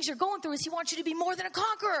of the things you're going through is he wants you to be more than a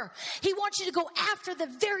conqueror. He wants you to go after the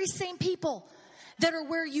very same people that are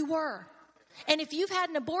where you were. And if you've had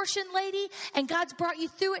an abortion, lady, and God's brought you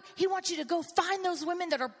through it, he wants you to go find those women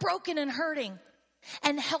that are broken and hurting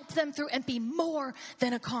and help them through and be more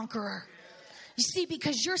than a conqueror. You see,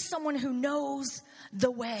 because you're someone who knows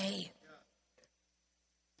the way.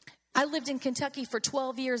 I lived in Kentucky for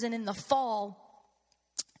 12 years, and in the fall,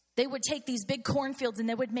 they would take these big cornfields and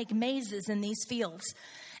they would make mazes in these fields.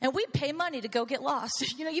 And we'd pay money to go get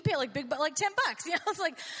lost. You know, you pay like $10. You know, it's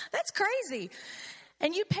like, that's crazy.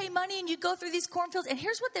 And you'd pay money and you'd go through these cornfields. And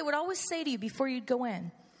here's what they would always say to you before you'd go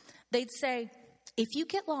in. They'd say, if you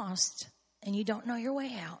get lost and you don't know your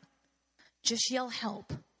way out, just yell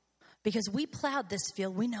help. Because we plowed this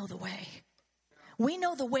field. We know the way. We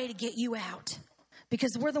know the way to get you out.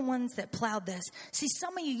 Because we're the ones that plowed this. See,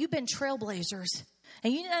 some of you, you've been trailblazers.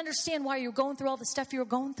 And you didn't understand why you were going through all the stuff you were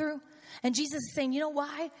going through. And Jesus is saying, you know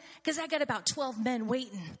why? Because I got about 12 men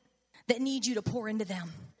waiting that need you to pour into them.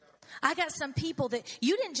 I got some people that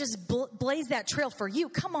you didn't just blaze that trail for you.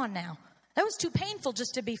 Come on now. That was too painful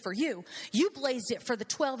just to be for you. You blazed it for the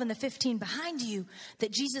 12 and the 15 behind you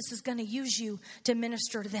that Jesus is going to use you to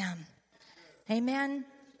minister to them. Amen.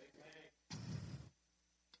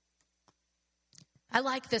 I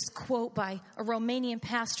like this quote by a Romanian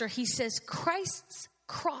pastor. He says, Christ's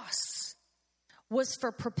cross was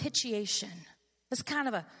for propitiation. It's kind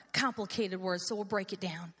of a complicated word, so we'll break it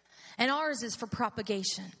down. And ours is for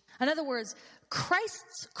propagation. In other words,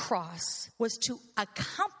 Christ's cross was to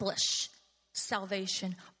accomplish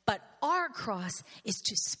salvation, but our cross is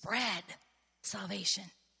to spread salvation.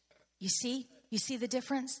 You see? You see the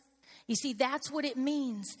difference? You see, that's what it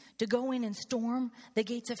means to go in and storm the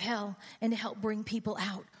gates of hell and to help bring people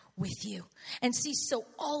out with you. And see, so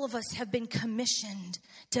all of us have been commissioned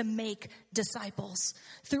to make disciples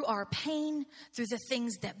through our pain, through the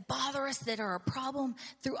things that bother us, that are a problem,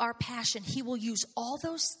 through our passion. He will use all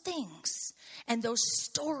those things and those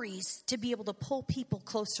stories to be able to pull people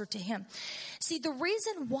closer to him. See, the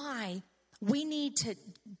reason why we need to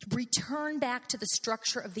return back to the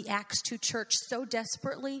structure of the Acts 2 church so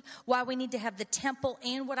desperately, why we need to have the temple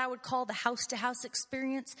and what I would call the house-to-house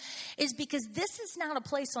experience, is because this is not a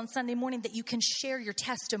place on Sunday morning that you can share your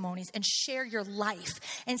testimonies and share your life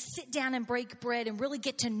and sit down and break bread and really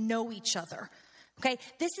get to know each other. Okay,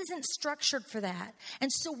 this isn't structured for that.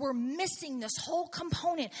 And so we're missing this whole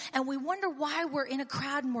component, and we wonder why we're in a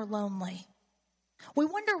crowd and we're lonely. We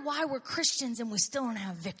wonder why we're Christians and we still don't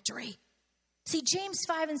have victory. See, James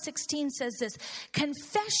 5:16 says this,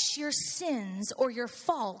 confess your sins or your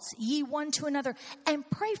faults, ye one to another, and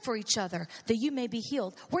pray for each other that you may be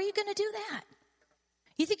healed. Where are you going to do that?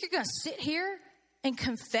 You think you're going to sit here and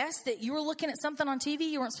confess that you were looking at something on TV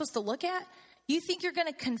you weren't supposed to look at? You think you're going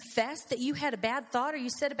to confess that you had a bad thought or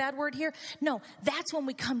you said a bad word here? No, that's when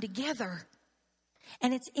we come together.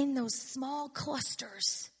 And it's in those small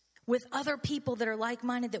clusters with other people that are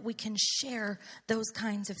like-minded that we can share those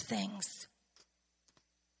kinds of things.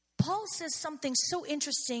 Paul says something so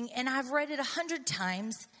interesting, and I've read it 100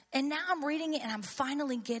 times, and now I'm reading it, and I'm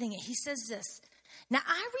finally getting it. He says this, now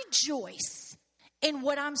I rejoice in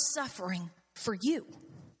what I'm suffering for you,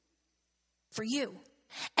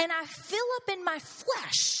 and I fill up in my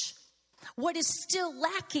flesh what is still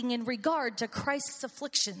lacking in regard to Christ's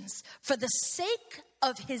afflictions for the sake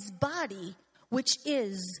of his body, which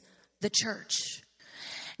is the church.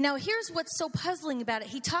 Now, here's what's so puzzling about it.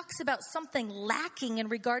 He talks about something lacking in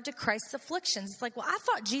regard to Christ's afflictions. It's like, well, I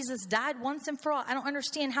thought Jesus died once and for all. I don't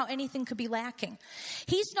understand how anything could be lacking.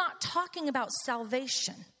 He's not talking about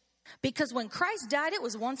salvation, because when Christ died, it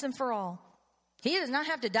was once and for all. He does not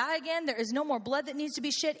have to die again. There is no more blood that needs to be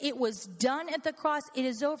shed. It was done at the cross. It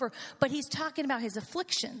is over. But he's talking about his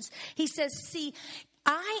afflictions. He says, see,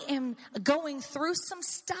 I am going through some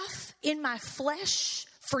stuff in my flesh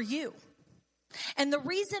for you. And the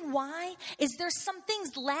reason why is there's some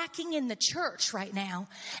things lacking in the church right now.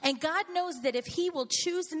 And God knows that if he will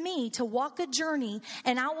choose me to walk a journey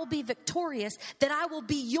and I will be victorious, that I will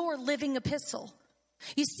be your living epistle.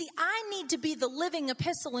 You see, I need to be the living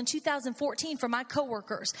epistle in 2014 for my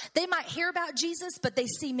coworkers. They might hear about Jesus, but they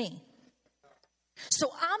see me.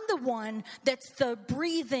 So I'm the one that's the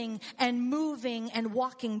breathing and moving and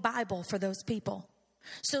walking Bible for those people.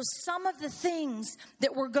 So some of the things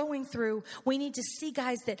that we're going through, we need to see,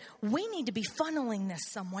 guys, that we need to be funneling this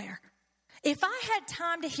somewhere. If I had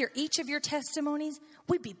time to hear each of your testimonies,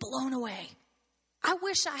 we'd be blown away. I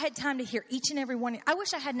wish I had time to hear each and every one. I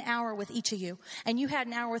wish I had an hour with each of you and you had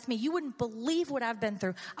an hour with me. You wouldn't believe what I've been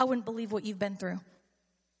through. I wouldn't believe what you've been through.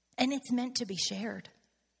 And it's meant to be shared.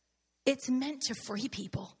 It's meant to free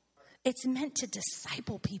people. It's meant to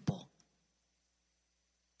disciple people.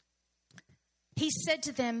 He said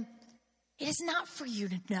to them, it is not for you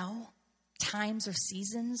to know times or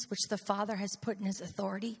seasons which the Father has put in his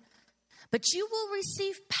authority, but you will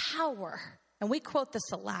receive power. And we quote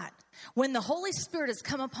this a lot. When the Holy Spirit has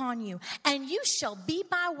come upon you, and you shall be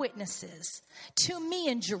my witnesses to me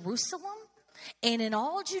in Jerusalem and in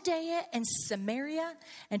all Judea and Samaria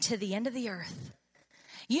and to the end of the earth.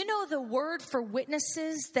 You know, the word for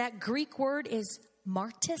witnesses, that Greek word is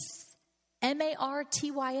martys,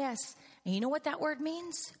 M-A-R-T-Y-S. And you know what that word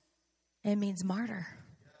means? It means martyr.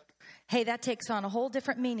 Hey, that takes on a whole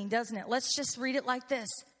different meaning, doesn't it? Let's just read it like this.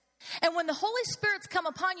 And when the Holy Spirit's come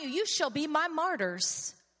upon you, you shall be my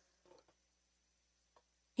martyrs.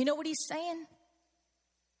 You know what he's saying?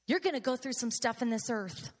 You're going to go through some stuff in this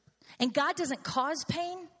earth. And God doesn't cause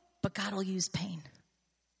pain, but God will use pain.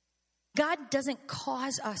 God doesn't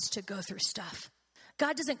cause us to go through stuff.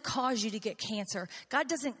 God doesn't cause you to get cancer. God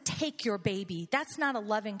doesn't take your baby. That's not a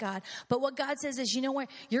loving God. But what God says is, you know what?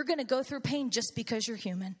 You're going to go through pain just because you're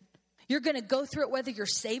human. You're going to go through it whether you're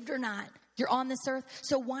saved or not. You're on this earth.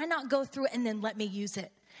 So why not go through it and then let me use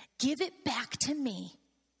it? Give it back to me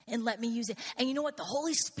and let me use it. And you know what? The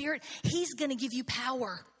Holy Spirit, he's going to give you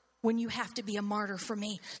power when you have to be a martyr for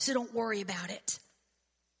me. So don't worry about it.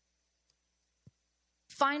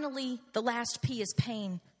 Finally, the last P is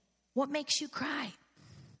pain. What makes you cry?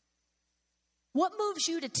 What moves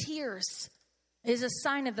you to tears is a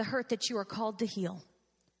sign of the hurt that you are called to heal.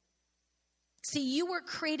 See, you were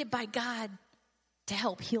created by God to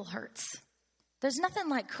help heal hurts. There's nothing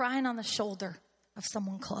like crying on the shoulder of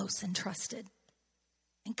someone close and trusted.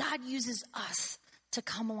 And God uses us to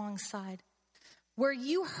come alongside. Where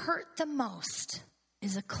you hurt the most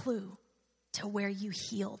is a clue to where you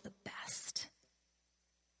heal the best.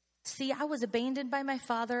 See, I was abandoned by my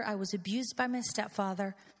father. I was abused by my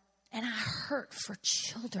stepfather. And I hurt for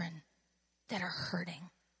children that are hurting.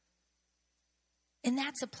 And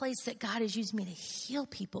that's a place that God has used me to heal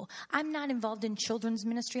people. I'm not involved in children's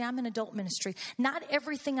ministry. I'm in adult ministry. Not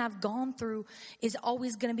everything I've gone through is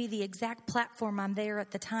always going to be the exact platform I'm there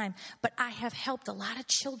at the time. But I have helped a lot of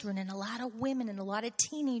children and a lot of women and a lot of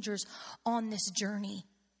teenagers on this journey.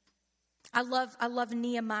 I love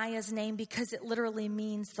Nehemiah's name because it literally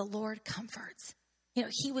means the Lord comforts. You know,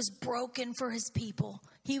 he was broken for his people.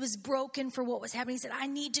 He was broken for what was happening. He said, I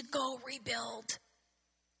need to go rebuild.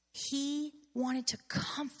 He wanted to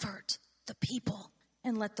comfort the people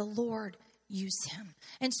and let the Lord use him.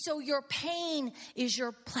 And so your pain is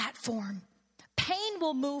your platform. Pain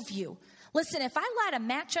will move you. Listen, if I light a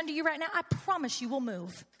match under you right now, I promise you will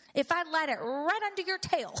move. If I light it right under your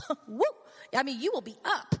tail, whoop, I mean, you will be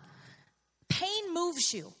up. Pain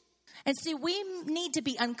moves you. And see, we need to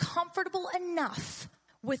be uncomfortable enough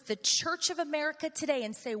with the Church of America today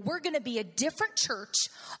and say, we're going to be a different church.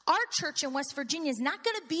 Our church in West Virginia is not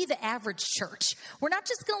going to be the average church. We're not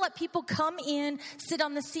just going to let people come in, sit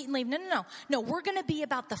on the seat and leave. No, we're going to be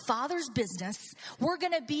about the Father's business. We're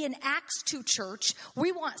going to be an Acts 2 church.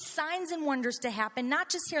 We want signs and wonders to happen, not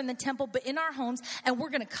just here in the temple, but in our homes. And we're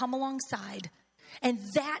going to come alongside. And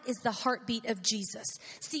that is the heartbeat of Jesus.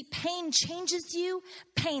 See, pain changes you,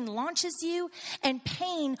 pain launches you, and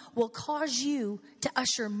pain will cause you to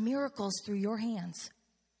usher miracles through your hands.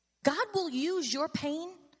 God will use your pain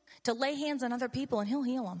to lay hands on other people and he'll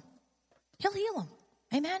heal them. He'll heal them.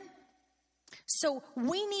 Amen? So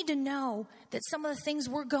we need to know that some of the things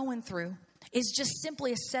we're going through is just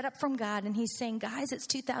simply a setup from God. And he's saying, guys, it's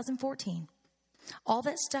 2014. All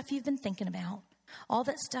that stuff you've been thinking about, all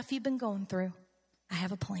that stuff you've been going through, I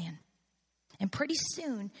have a plan. And pretty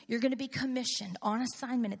soon, you're going to be commissioned on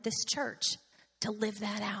assignment at this church to live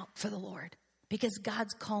that out for the Lord. Because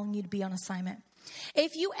God's calling you to be on assignment.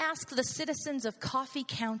 If you ask the citizens of Coffee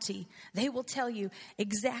County, they will tell you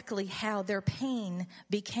exactly how their pain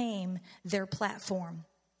became their platform.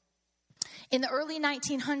 In the early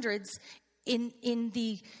 1900s, in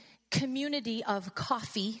the community of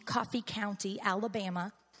Coffee County,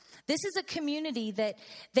 Alabama, this is a community that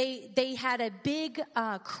they had a big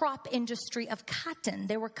crop industry of cotton.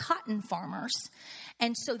 They were cotton farmers.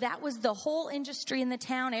 And so that was the whole industry in the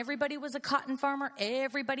town. Everybody was a cotton farmer.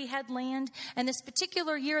 Everybody had land. And this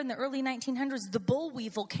particular year in the early 1900s, the boll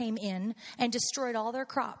weevil came in and destroyed all their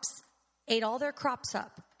crops, ate all their crops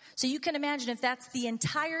up. So you can imagine if that's the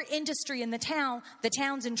entire industry in the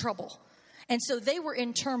town's in trouble. And so they were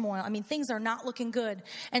in turmoil. I mean, things are not looking good.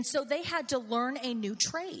 And so they had to learn a new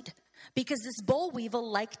trade because this boll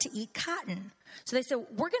weevil liked to eat cotton. So they said,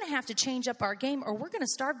 we're going to have to change up our game or we're going to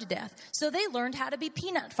starve to death. So they learned how to be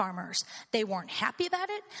peanut farmers. They weren't happy about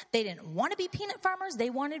it. They didn't want to be peanut farmers. They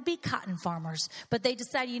wanted to be cotton farmers. But they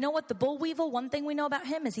decided, you know what? The boll weevil, one thing we know about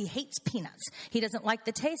him is he hates peanuts. He doesn't like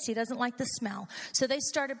the taste. He doesn't like the smell. So they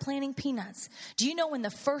started planting peanuts. Do you know in the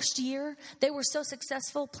first year, they were so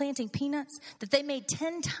successful planting peanuts that they made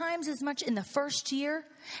 10 times as much in the first year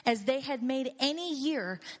as they had made any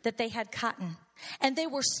year that they had cotton. And they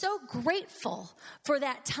were so grateful for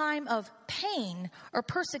that time of pain or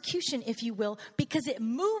persecution, if you will, because it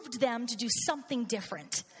moved them to do something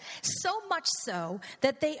different. So much so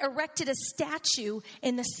that they erected a statue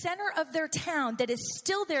in the center of their town that is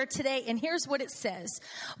still there today. And here's what it says.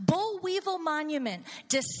 Boll Weevil Monument,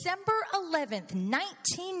 December 11th,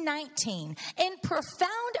 1919, in profound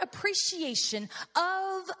appreciation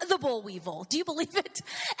of the boll weevil. Do you believe it?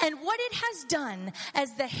 And what it has done as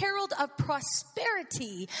the herald of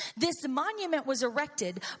prosperity, this monument was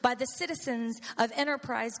erected by the citizens of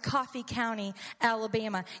Enterprise, Coffee County,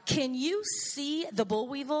 Alabama. Can you see the boll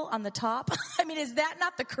weevil on the top? I mean, is that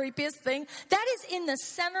not the creepiest thing? That is in the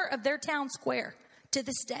center of their town square to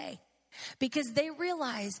this day. Because they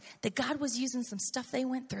realized that God was using some stuff they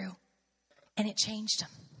went through and it changed them.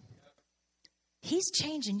 He's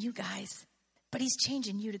changing you guys, but he's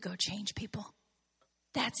changing you to go change people.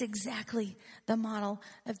 That's exactly the model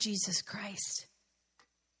of Jesus Christ.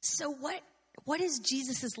 So what is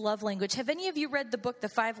Jesus' love language? Have any of you read the book, The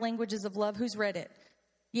 5 Languages of Love? Who's read it?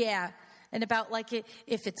 Yeah. And about like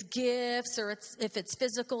if it's gifts or if it's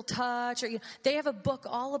physical touch, or they have a book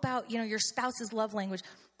all about, your spouse's love language.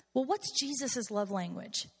 Well, what's Jesus' love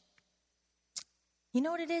language? You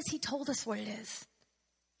know what it is? He told us what it is.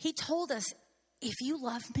 He told us, if you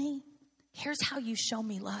love me, here's how you show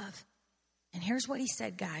me love. And here's what he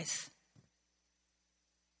said, guys.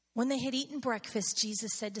 When they had eaten breakfast,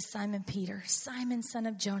 Jesus said to Simon Peter, Simon, son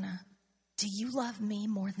of Jonah, do you love me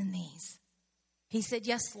more than these? He said,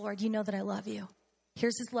 yes, Lord, you know that I love you.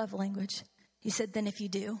 Here's his love language. He said, then if you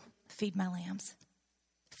do, feed my lambs.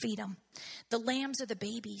 Feed them. The lambs are the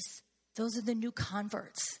babies. Those are the new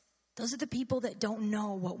converts. Those are the people that don't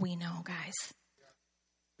know what we know, guys.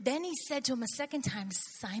 Then he said to him a second time,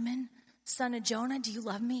 Simon, son of Jonah, do you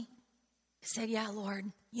love me? He said, yeah, Lord,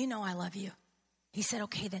 you know I love you. He said,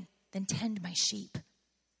 okay, then tend my sheep.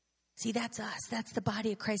 See, that's us. That's the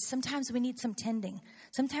body of Christ. Sometimes we need some tending.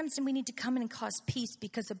 Sometimes we need to come in and cause peace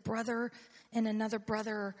because a brother and another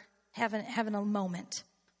brother are having a moment.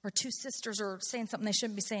 Or two sisters are saying something they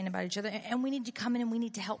shouldn't be saying about each other. And we need to come in and we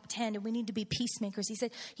need to help tend. And we need to be peacemakers. He said,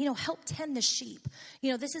 help tend the sheep.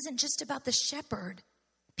 This isn't just about the shepherd.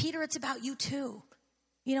 Peter, it's about you too.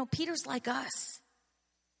 Peter's like us.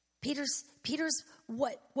 Peter's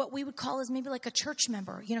what we would call is maybe like a church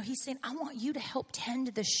member. He's saying, I want you to help tend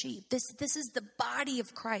the sheep. This is the body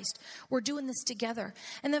of Christ. We're doing this together.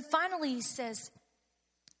 And then finally he says,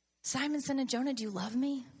 Simon, son of Jonah, do you love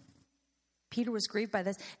me? Peter was grieved by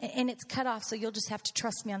this. And it's cut off, so you'll just have to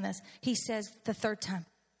trust me on this. He says the third time,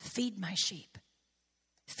 feed my sheep.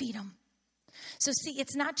 Feed them. So see,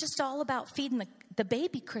 it's not just all about feeding the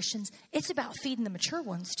baby Christians. It's about feeding the mature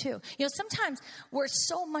ones too. Sometimes we're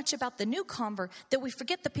so much about the new convert that we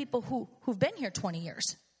forget the people who've been here 20 years.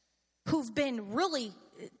 who've been really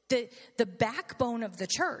the backbone of the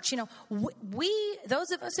church. You know,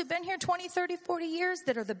 those of us who've been here 20, 30, 40 years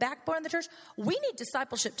that are the backbone of the church, we need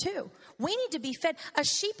discipleship too. We need to be fed. A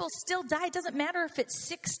sheep will still die. It doesn't matter if it's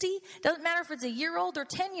 60. Doesn't matter if it's a year old or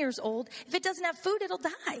 10 years old. If it doesn't have food, it'll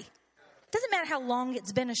die. It doesn't matter how long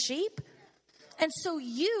it's been a sheep. And so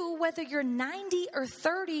you, whether you're 90 or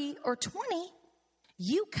 30 or 20,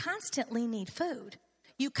 you constantly need food.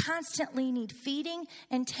 You constantly need feeding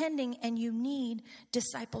and tending, and you need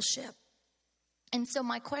discipleship. And so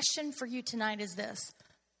my question for you tonight is this.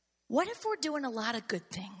 What if we're doing a lot of good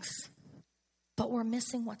things, but we're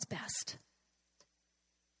missing what's best?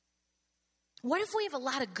 What if we have a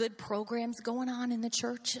lot of good programs going on in the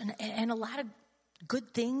church and a lot of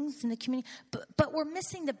good things in the community, but we're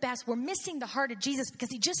missing the best. We're missing the heart of Jesus,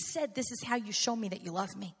 because he just said, this is how you show me that you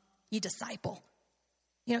love me. You disciple.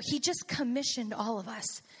 You know, he just commissioned all of us.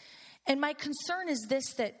 And my concern is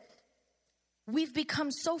this, that we've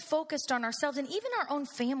become so focused on ourselves and even our own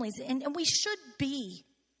families. And we should be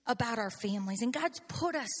about our families. And God's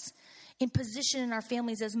put us in position in our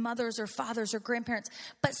families as mothers or fathers or grandparents.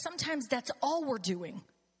 But sometimes that's all we're doing,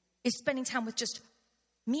 is spending time with just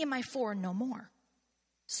me and my four and no more.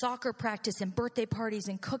 Soccer practice and birthday parties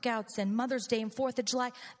and cookouts and Mother's Day and 4th of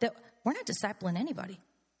July, that we're not discipling anybody.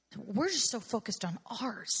 We're just so focused on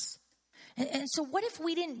ours. And so what if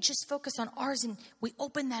we didn't just focus on ours and we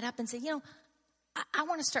open that up and say, you know, I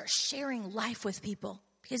want to start sharing life with people.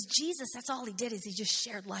 Because Jesus, that's all he did, is he just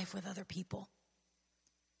shared life with other people.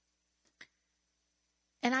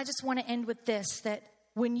 And I just want to end with this, that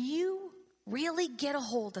when you really get a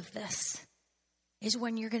hold of this is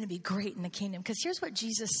when you're going to be great in the kingdom. Because here's what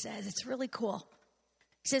Jesus says. It's really cool.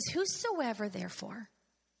 He says, whosoever therefore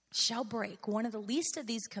shall break one of the least of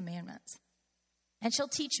these commandments and shall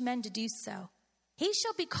teach men to do so, he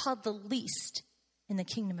shall be called the least in the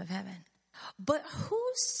kingdom of heaven. But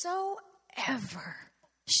whosoever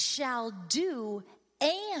shall do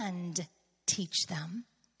and teach them,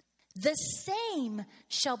 the same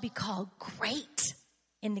shall be called great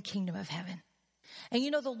in the kingdom of heaven. And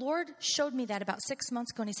you know, the Lord showed me that about 6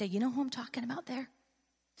 months ago, and he said, you know who I'm talking about there?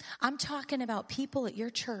 I'm talking about people at your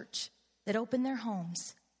church that open their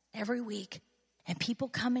homes every week, and people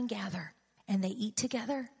come and gather, and they eat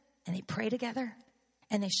together, and they pray together,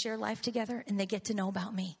 and they share life together, and they get to know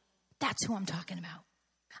about me. That's who I'm talking about.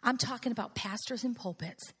 I'm talking about pastors in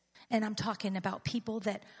pulpits, and I'm talking about people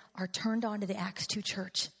that are turned on to the Acts 2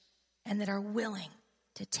 church and that are willing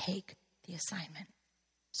to take the assignment.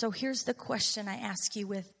 So here's the question I ask you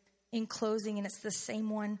with in closing, and it's the same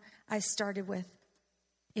one I started with.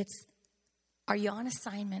 It's, are you on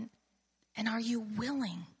assignment, and are you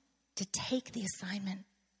willing to take the assignment?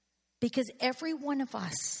 Because every one of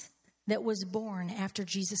us that was born after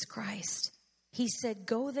Jesus Christ, he said,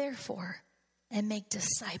 go therefore and make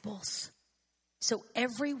disciples. So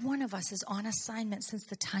every one of us is on assignment since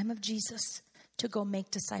the time of Jesus to go make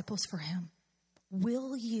disciples for him.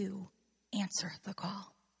 Will you answer the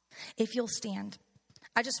call? If you'll stand,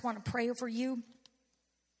 I just want to pray over you.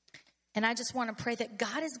 And I just want to pray that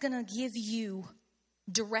God is going to give you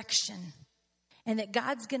direction, and that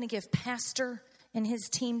God's going to give Pastor and his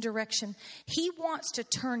team direction. He wants to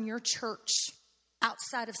turn your church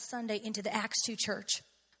outside of Sunday into the Acts 2 church,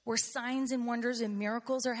 where signs and wonders and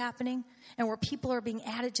miracles are happening, and where people are being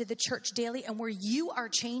added to the church daily, and where you are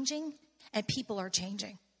changing and people are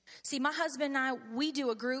changing. See, my husband and I, we do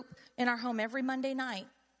a group in our home every Monday night.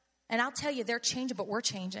 And I'll tell you, they're changing, but we're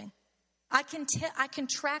changing. I can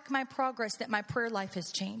track my progress that my prayer life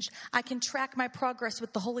has changed. I can track my progress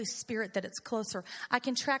with the Holy Spirit that it's closer. I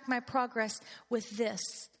can track my progress with this.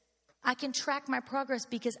 I can track my progress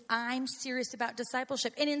because I'm serious about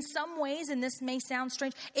discipleship. And in some ways, and this may sound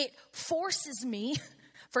strange, it forces me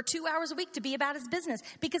for 2 hours a week to be about his business.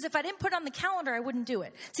 Because if I didn't put it on the calendar, I wouldn't do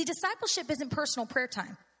it. See, discipleship isn't personal prayer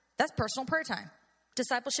time. That's personal prayer time.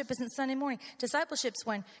 Discipleship isn't Sunday morning. Discipleship's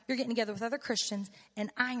when you're getting together with other Christians, and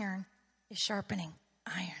iron is sharpening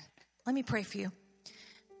iron. Let me pray for you.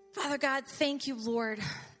 Father God, thank you, Lord,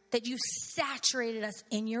 that you saturated us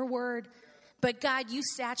in your word. But God, you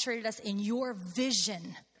saturated us in your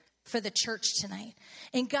vision for the church tonight.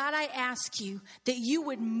 And God, I ask you that you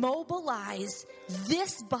would mobilize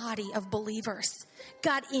this body of believers,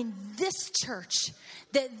 God, in this church,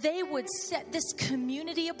 that they would set this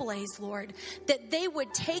community ablaze, Lord, that they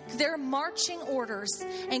would take their marching orders,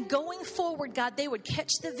 and going forward, God, they would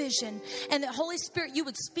catch the vision, and that Holy Spirit, you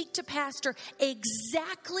would speak to Pastor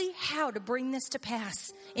exactly how to bring this to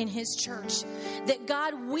pass in his church. That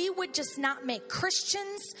God, we would just not make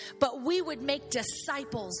Christians, but we would make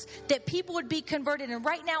disciples that people would be converted. And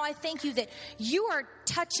right now, I thank you that you are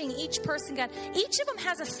touching each person, God. Each of them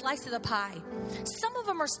has a slice of the pie. Some of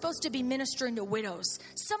them are supposed to be ministering to widows.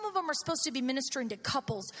 Some of them are supposed to be ministering to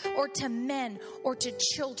couples or to men or to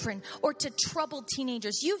children or to troubled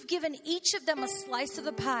teenagers. You've given each of them a slice of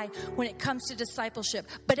the pie when it comes to discipleship,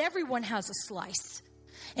 but everyone has a slice.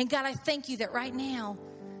 And God, I thank you that right now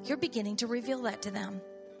you're beginning to reveal that to them.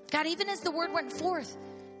 God, even as the word went forth,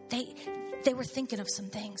 they were thinking of some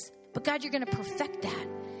things. But God, you're going to perfect that.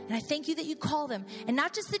 And I thank you that you call them. And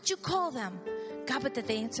not just that you call them, God, but that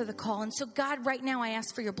they answer the call. And so, God, right now I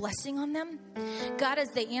ask for your blessing on them. God, as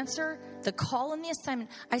they answer the call and the assignment,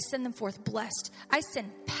 I send them forth blessed. I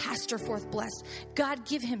send Pastor forth blessed. God,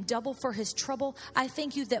 give him double for his trouble. I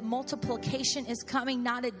thank you that multiplication is coming,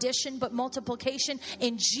 not addition, but multiplication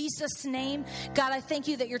in Jesus' name. God, I thank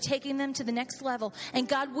you that you're taking them to the next level. And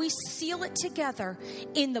God, we seal it together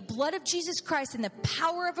in the blood of Jesus Christ, in the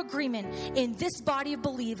power of agreement in this body of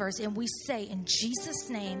believers. And we say in Jesus'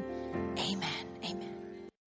 name, amen. Amen.